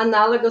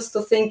analogous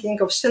to thinking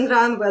of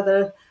Shinran,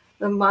 whether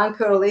a monk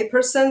or a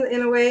layperson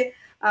in a way.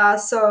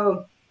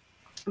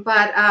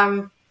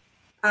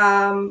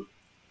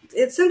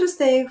 It's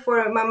interesting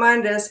for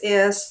Maimonides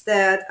is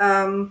that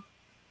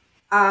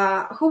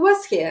who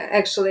was he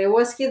actually?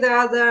 Was he the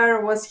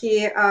other? Was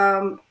he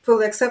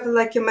fully accepted,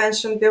 like you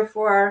mentioned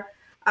before?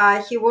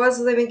 He was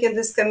living in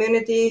this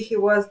community. He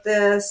was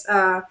this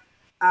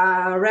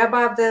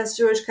rabbi of this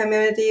Jewish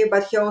community,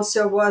 but he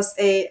also was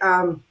a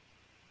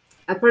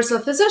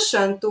personal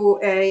physician to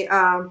a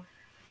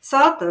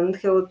Sultan,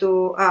 to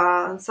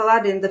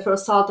Saladin, the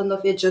first Sultan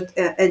of Egypt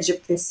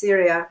and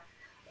Syria.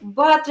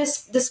 But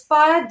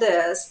despite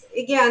this,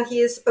 again,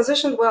 he is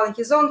positioned well in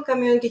his own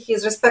community. He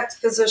is a respected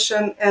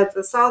physician as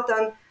the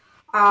Sultan,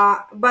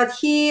 but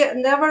he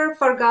never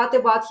forgot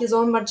about his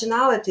own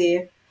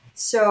marginality.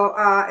 So,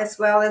 as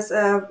well as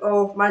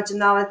of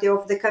marginality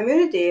of the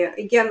community.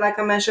 Again, like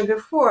I mentioned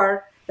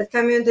before, the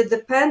community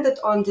depended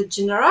on the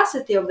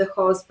generosity of the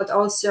host, but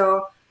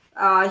also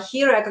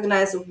he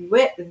recognized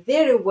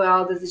very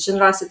well that the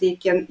generosity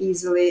can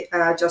easily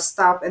just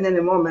stop at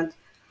any moment.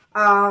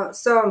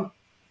 So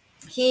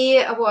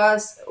he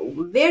was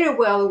very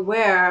well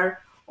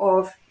aware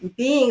of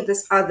being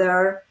this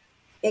other.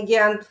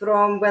 Again,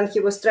 from when he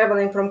was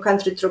traveling from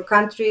country to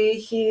country,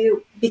 he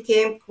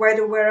became quite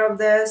aware of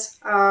this.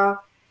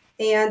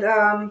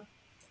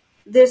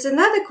 There's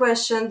another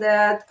question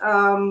that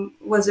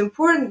was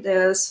important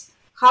is,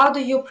 how do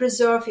you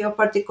preserve your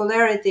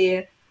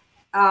particularity?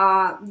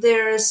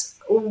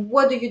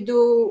 What do you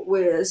do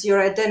with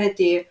your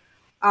identity?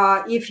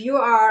 If you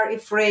are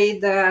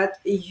afraid that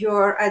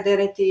your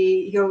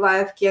identity, your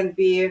life can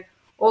be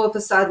all of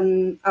a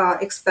sudden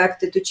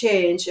expected to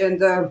change.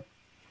 And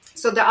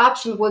so the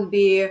option would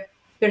be,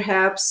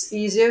 perhaps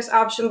easiest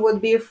option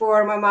would be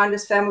for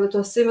Maimonides' family to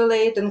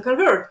assimilate and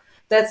convert.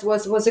 That's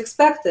what was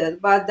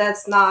expected, but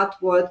that's not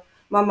what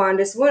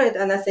Maimonides wanted.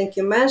 And I think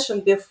you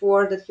mentioned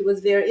before that he was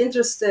very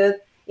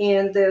interested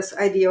in this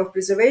idea of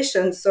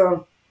preservation.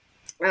 So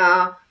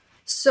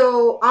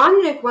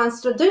honoring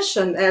one's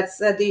tradition, as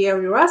the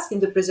area you're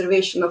asking, the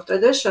preservation of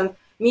tradition,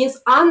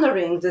 means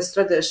honoring this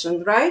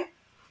tradition, right?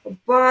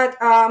 But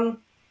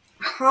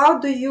how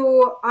do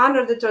you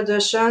honor the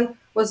tradition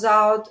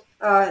without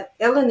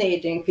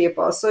alienating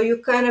people? So you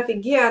kind of,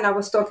 again, I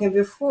was talking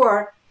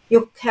before,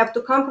 you have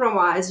to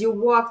compromise. You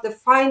walk the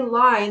fine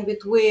line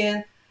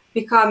between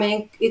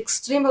becoming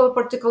extremely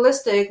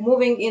particularistic,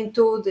 moving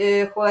into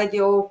the whole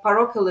idea of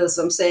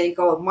parochialism, saying,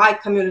 oh, my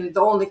community, the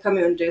only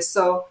community.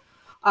 So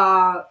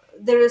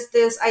there is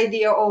this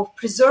idea of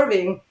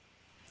preserving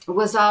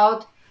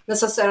without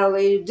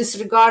necessarily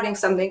disregarding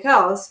something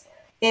else.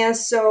 And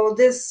so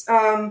this,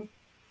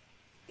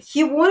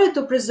 he wanted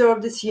to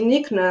preserve this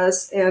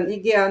uniqueness and,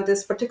 again,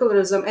 this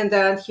particularism, and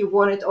then he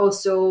wanted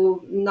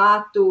also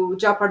not to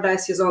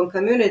jeopardize his own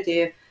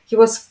community. He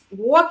was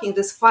walking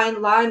this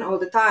fine line all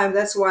the time.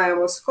 That's why I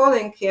was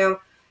calling him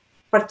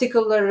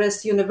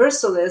particularist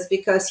universalist,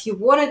 because he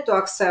wanted to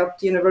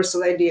accept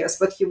universal ideas,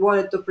 but he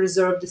wanted to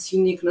preserve this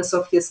uniqueness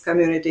of his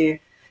community.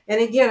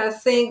 And again, I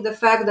think the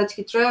fact that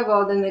he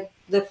traveled and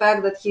the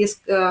fact that his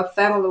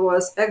family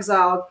was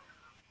exiled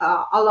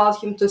allowed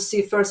him to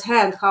see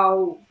firsthand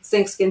how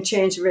things can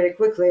change very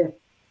quickly.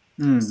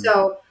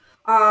 So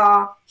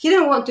he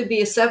didn't want to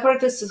be a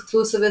separatist,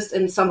 exclusivist,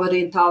 and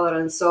somebody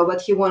intolerant.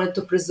 But he wanted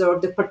to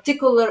preserve the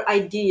particular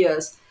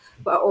ideas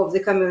of the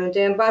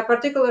community. And by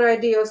particular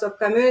ideas of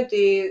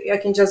community, I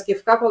can just give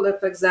a couple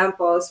of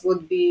examples.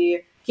 Would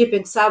be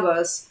keeping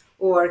Sabbath,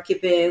 or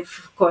keeping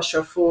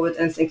kosher food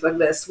and things like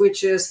this,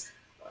 which is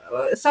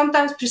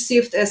sometimes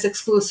perceived as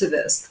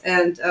exclusivist.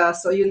 And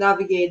so you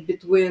navigate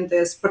between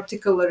this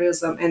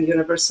particularism and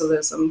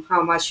universalism,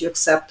 how much you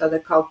accept other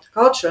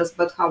cultures,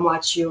 but how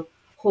much you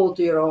hold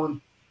to your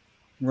own.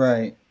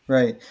 Right.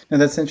 No,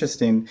 that's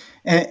interesting.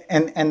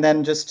 And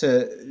then just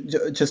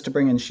to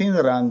bring in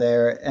Shinran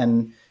there,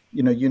 and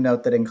you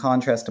note that in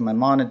contrast to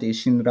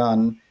Maimonides,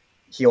 Shinran,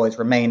 he always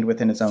remained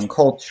within his own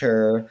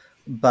culture,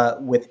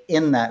 but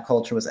within that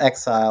culture was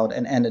exiled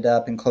and ended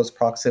up in close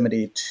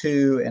proximity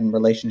to and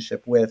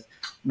relationship with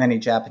many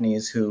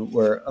Japanese who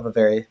were of a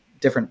very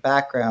different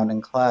background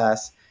and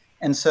class.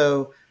 And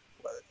so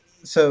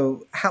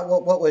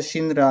what was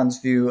Shinran's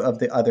view of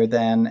the other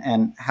then,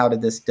 and how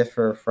did this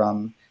differ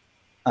from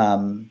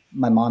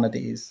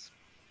Maimonides?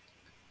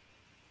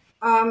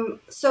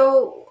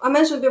 So I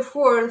mentioned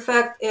before, the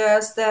fact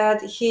is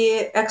that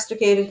he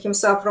extricated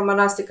himself from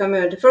monastic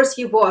community. First,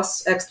 he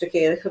was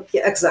extricated, he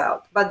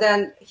exiled, but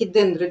then he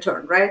didn't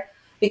return, right?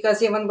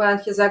 Because even when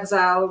his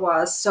exile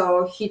was,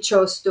 so he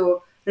chose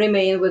to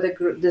remain with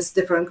this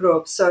different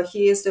group. So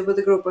he is with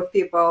a group of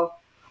people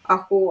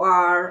who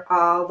are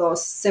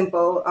those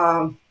simple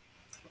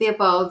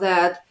people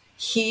that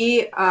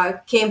he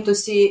came to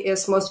see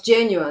as most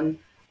genuine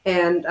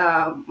and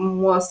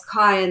most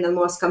kind and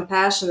most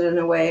compassionate in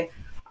a way.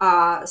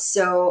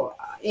 So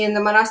in the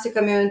monastic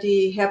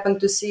community, he happened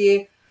to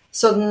see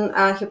certain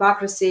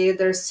hypocrisy.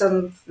 There's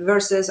some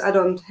verses, I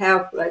don't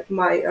have like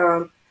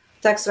my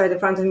text right in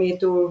front of me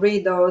to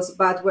read those,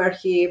 but where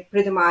he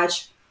pretty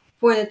much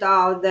pointed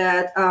out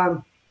that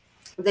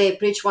they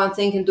preach one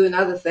thing and do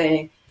another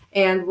thing.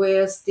 And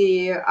with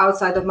the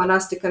outside of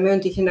monastic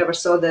community, he never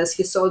saw this.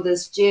 He saw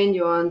this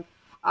genuine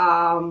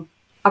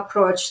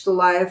approach to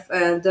life,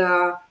 and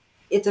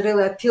it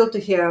really appealed to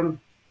him.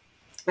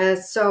 And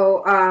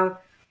so,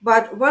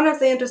 but one of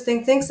the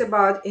interesting things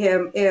about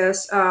him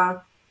is I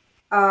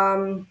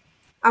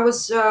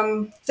was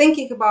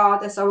thinking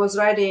about, as I was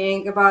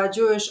writing about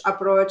Jewish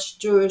approach,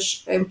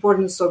 Jewish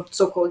importance of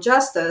so-called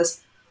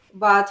justice,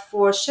 but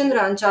for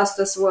Shinran,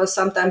 justice was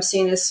sometimes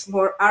seen as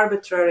more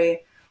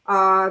arbitrary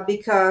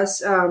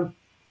because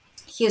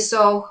he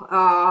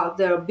saw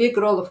the big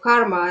role of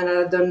karma, and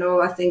I don't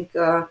know, I think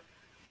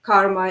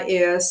karma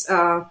is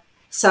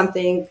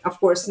something, of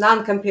course,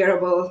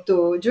 non-comparable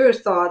to Jewish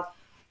thought,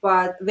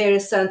 but very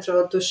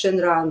central to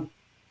Shinran,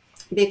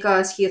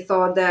 because he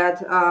thought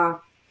that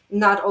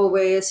not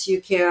always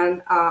you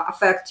can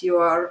affect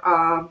your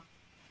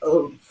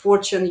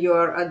fortune,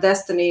 your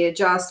destiny,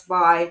 just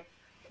by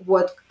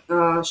what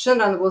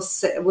Shinran will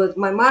say, what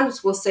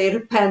Maimonides will say,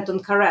 repent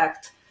and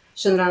correct.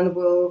 Shinran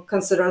will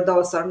consider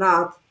those are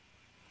not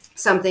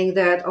something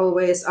that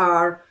always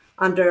are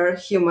under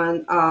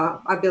human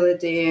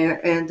ability,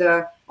 and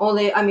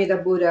only Amida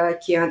Buddha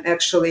can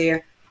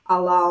actually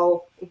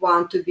allow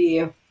one to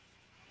be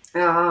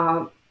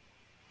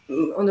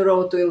on the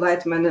road to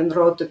enlightenment and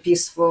road to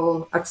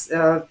peaceful,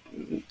 to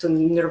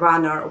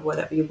nirvana, or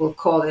whatever you will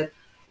call it,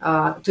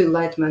 to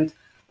enlightenment.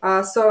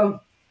 I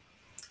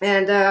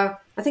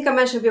think I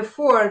mentioned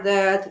before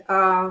that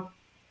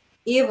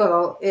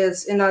evil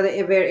is another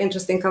a very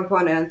interesting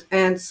component.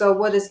 And so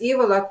what is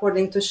evil,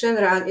 according to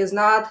Shinran, is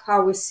not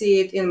how we see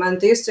it in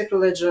monotheistic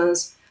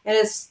religions, and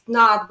it's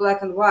not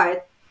black and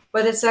white,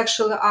 but it's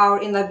actually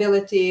our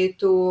inability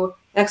to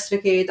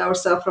extricate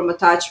ourselves from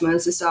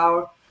attachments. It's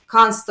our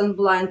constant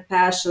blind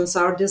passions,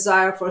 our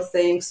desire for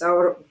things,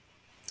 our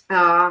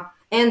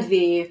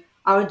envy,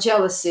 our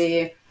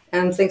jealousy,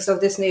 and things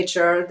of this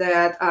nature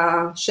that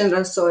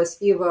Shinran saw as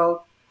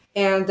evil.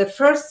 And the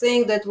first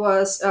thing that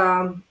was,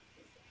 I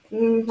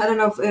don't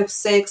know if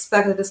say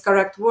expected is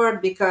correct word,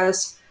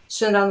 because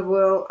Shinran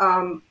will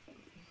I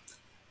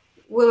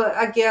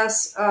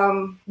guess,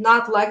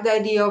 not like the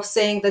idea of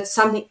saying that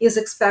something is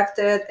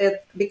expected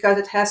because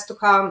it has to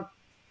come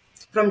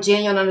from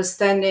genuine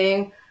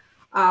understanding,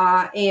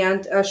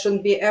 and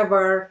shouldn't be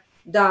ever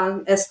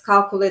done as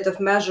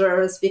calculative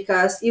measures,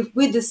 because if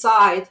we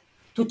decide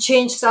to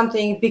change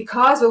something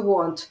because we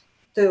want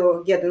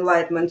to get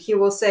enlightenment, he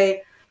will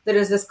say there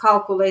is this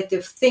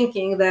calculative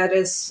thinking that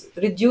is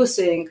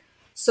reducing.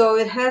 So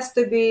it has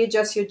to be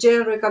just your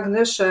general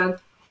recognition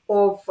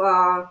of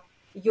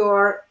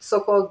your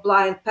so-called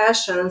blind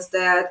passions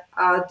that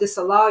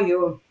disallow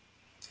you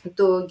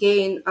to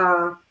gain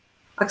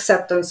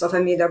acceptance of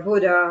Amida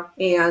Buddha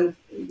and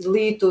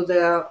lead to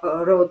the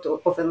road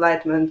of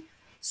enlightenment.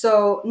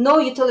 So no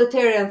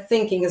utilitarian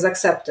thinking is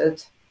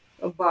accepted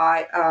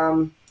by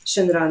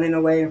Shinran in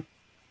a way.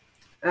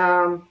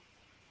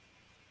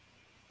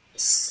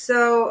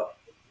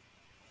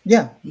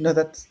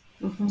 That's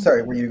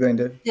sorry, were you going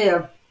to?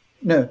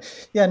 No,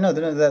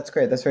 that's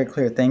great. That's very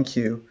clear. Thank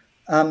you.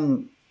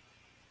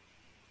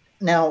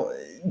 Now,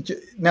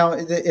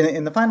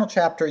 in the final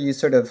chapter, you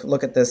sort of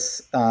look at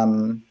this.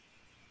 In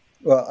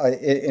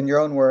your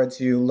own words,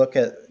 you look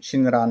at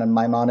Shinran and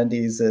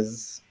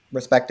Maimonides'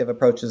 respective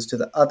approaches to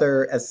the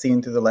other as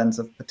seen through the lens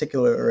of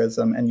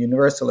particularism and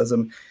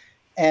universalism.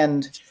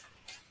 And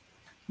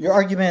your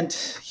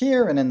argument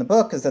here and in the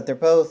book is that they're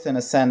both, in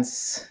a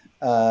sense,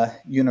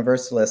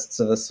 universalists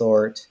of a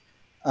sort.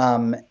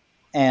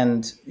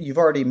 And you've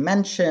already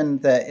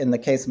mentioned that in the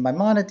case of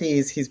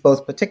Maimonides, he's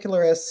both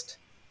particularist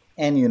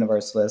and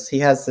universalist. He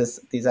has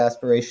these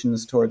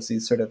aspirations towards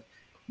these sort of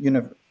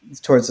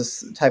towards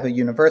this type of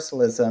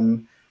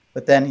universalism,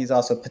 but then he's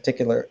also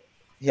particular.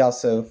 He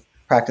also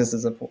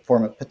practices a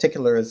form of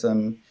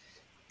particularism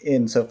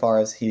insofar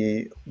as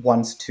he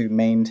wants to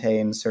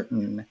maintain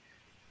certain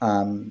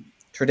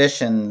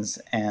traditions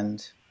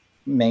and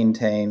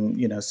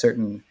maintain,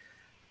 certain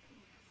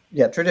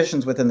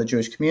traditions within the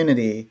Jewish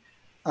community.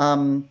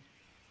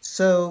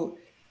 So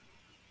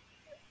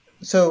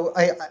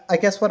I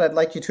guess what I'd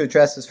like you to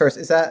address is first,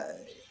 is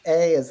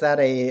that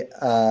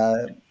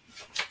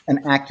an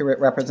accurate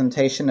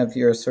representation of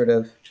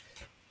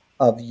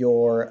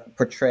your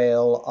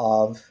portrayal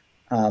of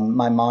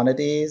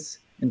Maimonides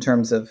in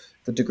terms of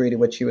the degree to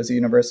which he was a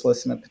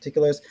universalist in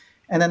particulars?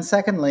 And then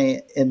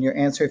secondly, in your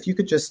answer, if you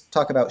could just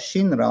talk about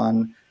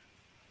Shinran,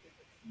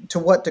 to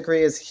what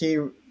degree is he,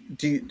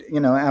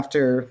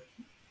 after,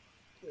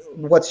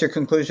 what's your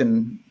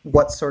conclusion?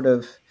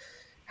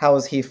 How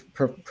is he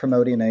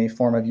promoting a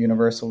form of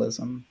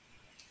universalism?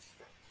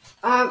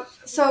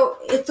 So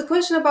it's a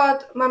question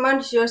about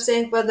Maimonides. You're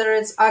saying whether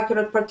it's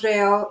accurate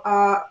portrayal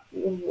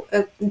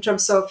in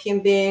terms of him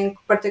being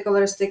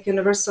particularistic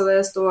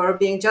universalist or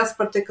being just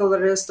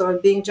particularist or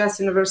being just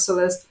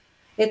universalist.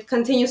 It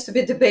continues to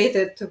be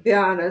debated, to be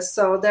honest.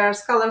 So there are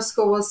scholars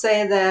who will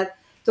say that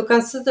to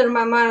consider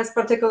Maimonides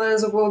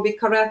particularism will be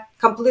correct,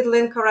 completely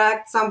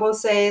incorrect. Some will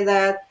say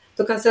that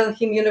to consider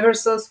him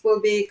universalist will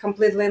be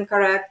completely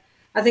incorrect.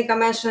 I think I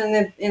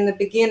mentioned in the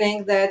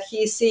beginning that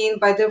he's seen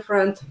by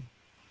different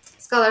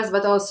scholars,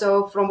 but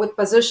also from what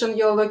position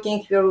you're looking.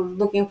 If you're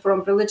looking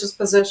from religious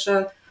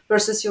position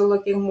versus you're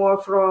looking more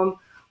from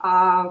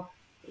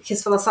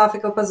his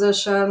philosophical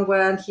position,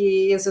 when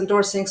he is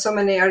endorsing so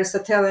many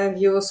Aristotelian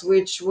views,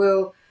 which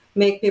will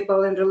make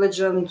people in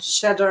religion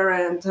shudder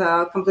and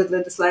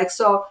completely dislike.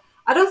 So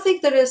I don't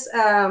think there is,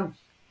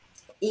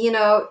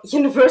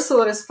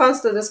 universal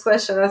response to this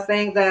question. I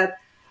think that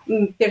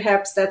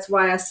perhaps that's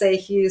why I say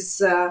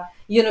he's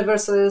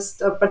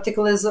universalist or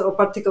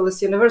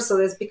particularist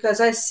universalist, because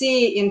I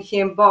see in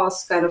him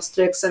both kind of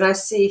streaks, and I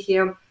see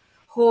him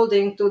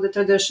holding to the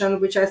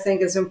tradition, which I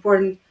think is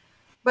important.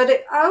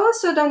 But I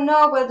also don't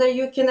know whether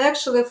you can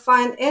actually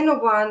find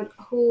anyone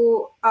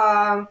who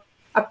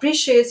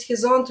appreciates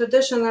his own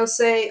tradition and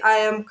say, I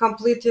am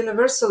complete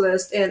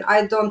universalist and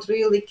I don't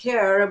really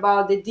care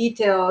about the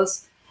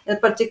details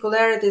and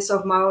particularities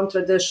of my own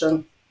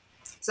tradition.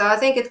 So I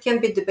think it can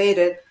be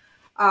debated.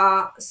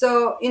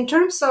 So in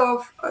terms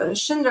of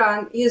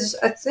Shinran,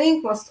 I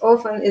think most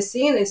often is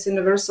seen as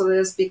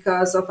universalist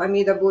because of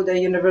Amida Buddha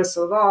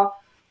universal law,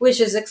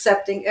 which is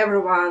accepting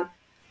everyone.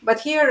 But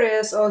here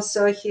is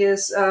also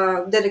his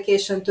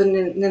dedication to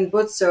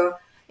Ninbutsu,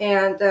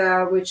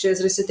 and which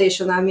is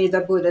recitation of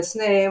Amida Buddha's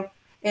name.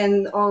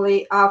 And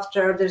only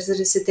after there's a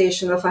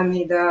recitation of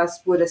Amida's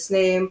Buddha's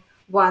name,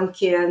 one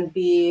can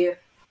be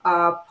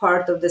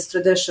part of this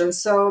tradition.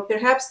 So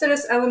perhaps there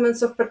is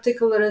elements of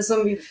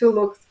particularism if you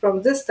look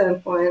from this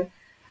standpoint.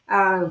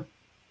 I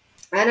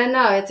don't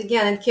know.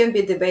 It can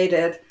be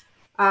debated.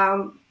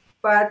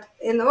 But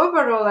in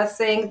overall, I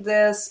think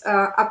this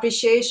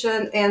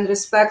appreciation and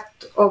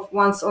respect of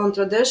one's own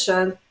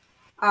tradition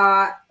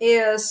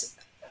is,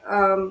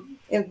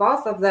 in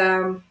both of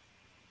them,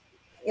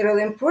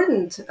 really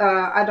important.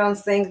 I don't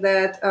think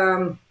that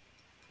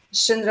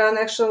Shinran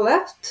actually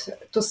left,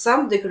 to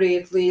some degree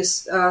at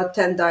least,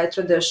 Tendai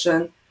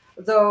tradition,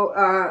 though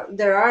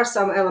there are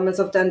some elements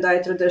of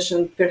Tendai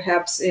tradition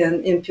perhaps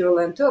in Pure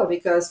Land too,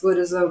 because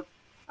Buddhism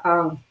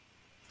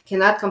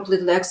cannot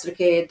completely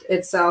extricate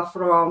itself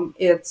from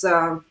its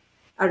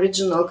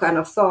original kind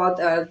of thought.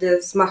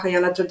 This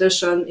Mahayana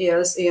tradition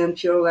is in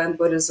Pure Land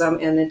Buddhism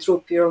and in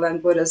true Pure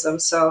Land Buddhism.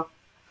 So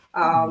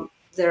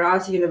there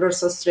are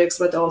universal streaks,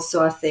 but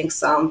also I think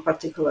some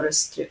particular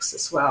streaks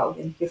as well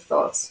in his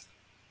thoughts.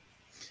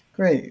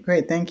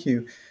 Great, thank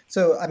you.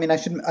 So,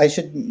 I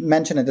should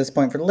mention at this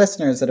point for the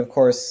listeners that, of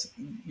course,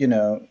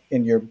 in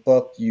your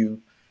book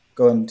you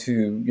go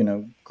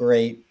into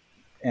great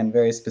and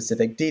very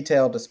specific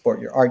detail to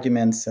support your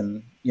arguments,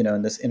 and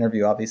in this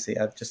interview, obviously,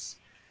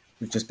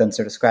 we've just been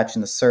sort of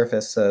scratching the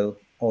surface. So,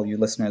 all you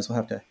listeners will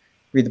have to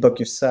read the book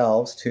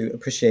yourselves to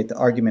appreciate the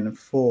argument in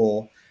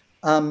full.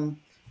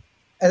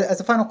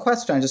 As a final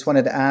question, I just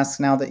wanted to ask: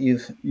 now that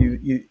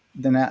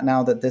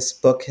now that this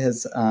book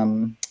has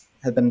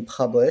been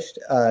published,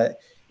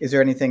 is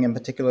there anything in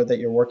particular that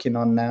you're working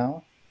on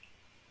now?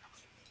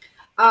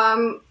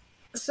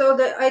 So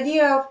the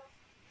idea of,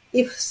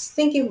 if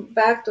thinking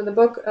back to the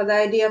book, the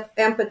idea of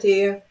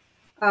empathy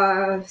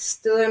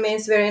still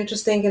remains very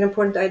interesting and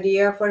important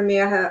idea for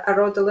me. I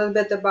wrote a little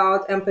bit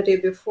about empathy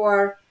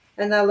before,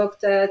 and I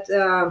looked at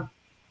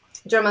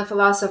German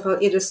philosopher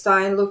Edith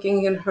Stein,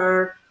 looking in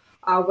her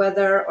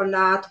whether or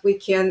not we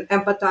can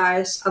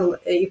empathize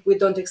if we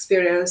don't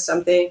experience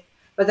something.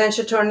 But then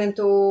she turned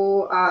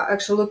into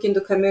actually look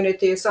into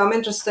community. So I'm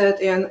interested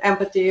in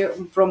empathy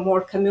from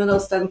more communal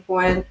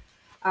standpoint.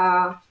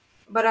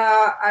 but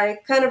I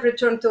kind of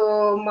returned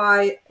to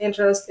my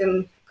interest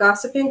in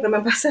gossiping.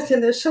 Remember I said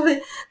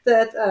initially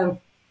that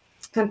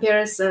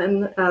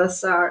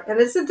comparisons are, and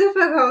it's a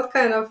difficult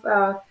kind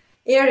of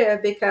area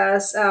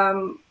because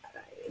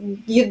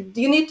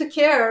you need to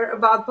care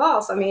about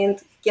both. I mean,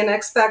 can I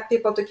expect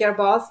people to care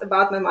both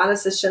about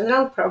Maimonides in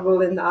general?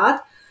 Probably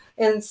not.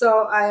 And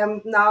so I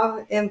am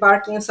now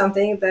embarking on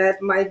something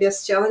that might be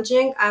as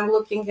challenging. I'm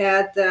looking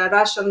at the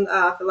Russian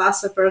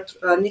philosopher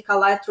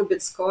Nikolai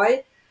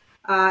Trubetskoy,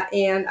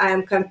 and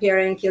I'm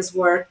comparing his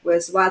work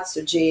with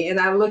Watsuji, and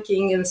I'm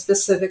looking in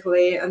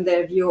specifically on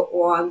their view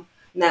on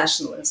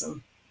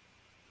nationalism.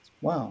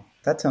 Wow,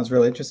 that sounds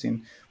really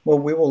interesting. Well,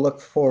 we will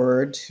look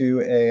forward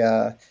to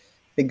a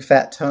big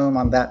fat tome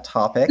on that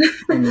topic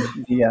in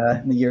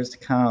the years to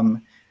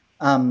come.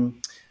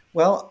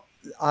 Well,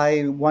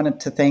 I wanted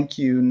to thank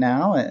you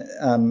now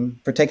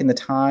for taking the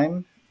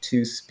time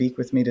to speak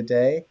with me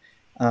today,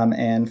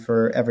 and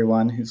for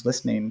everyone who's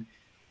listening.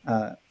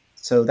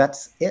 So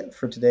that's it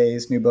for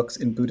today's New Books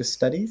in Buddhist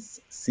Studies.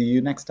 See you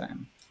next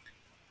time.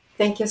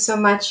 Thank you so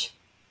much.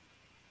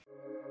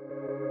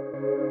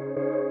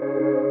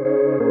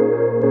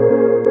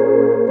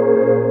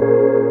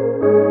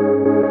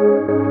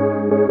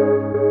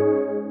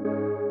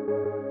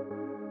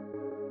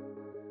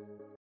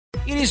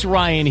 It is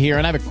Ryan here,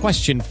 and I have a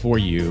question for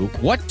you.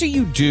 What do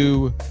you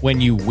do when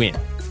you win?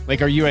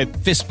 Like, are you a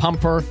fist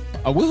pumper,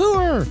 a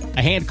woohooer,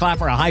 a hand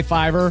clapper, a high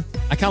fiver?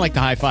 I kind of like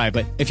the high five,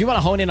 but if you want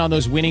to hone in on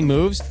those winning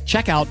moves,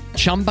 check out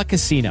Chumba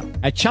Casino.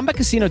 At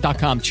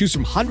ChumbaCasino.com, choose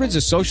from hundreds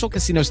of social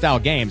casino-style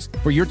games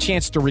for your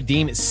chance to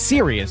redeem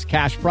serious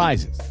cash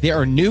prizes. There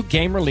are new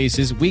game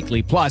releases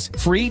weekly, plus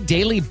free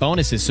daily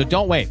bonuses. So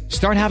don't wait.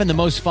 Start having the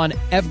most fun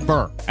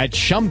ever at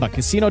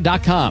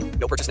ChumbaCasino.com.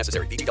 No purchase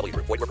necessary. VGW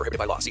Group. Void where prohibited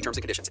by law. See terms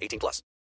and conditions. 18+.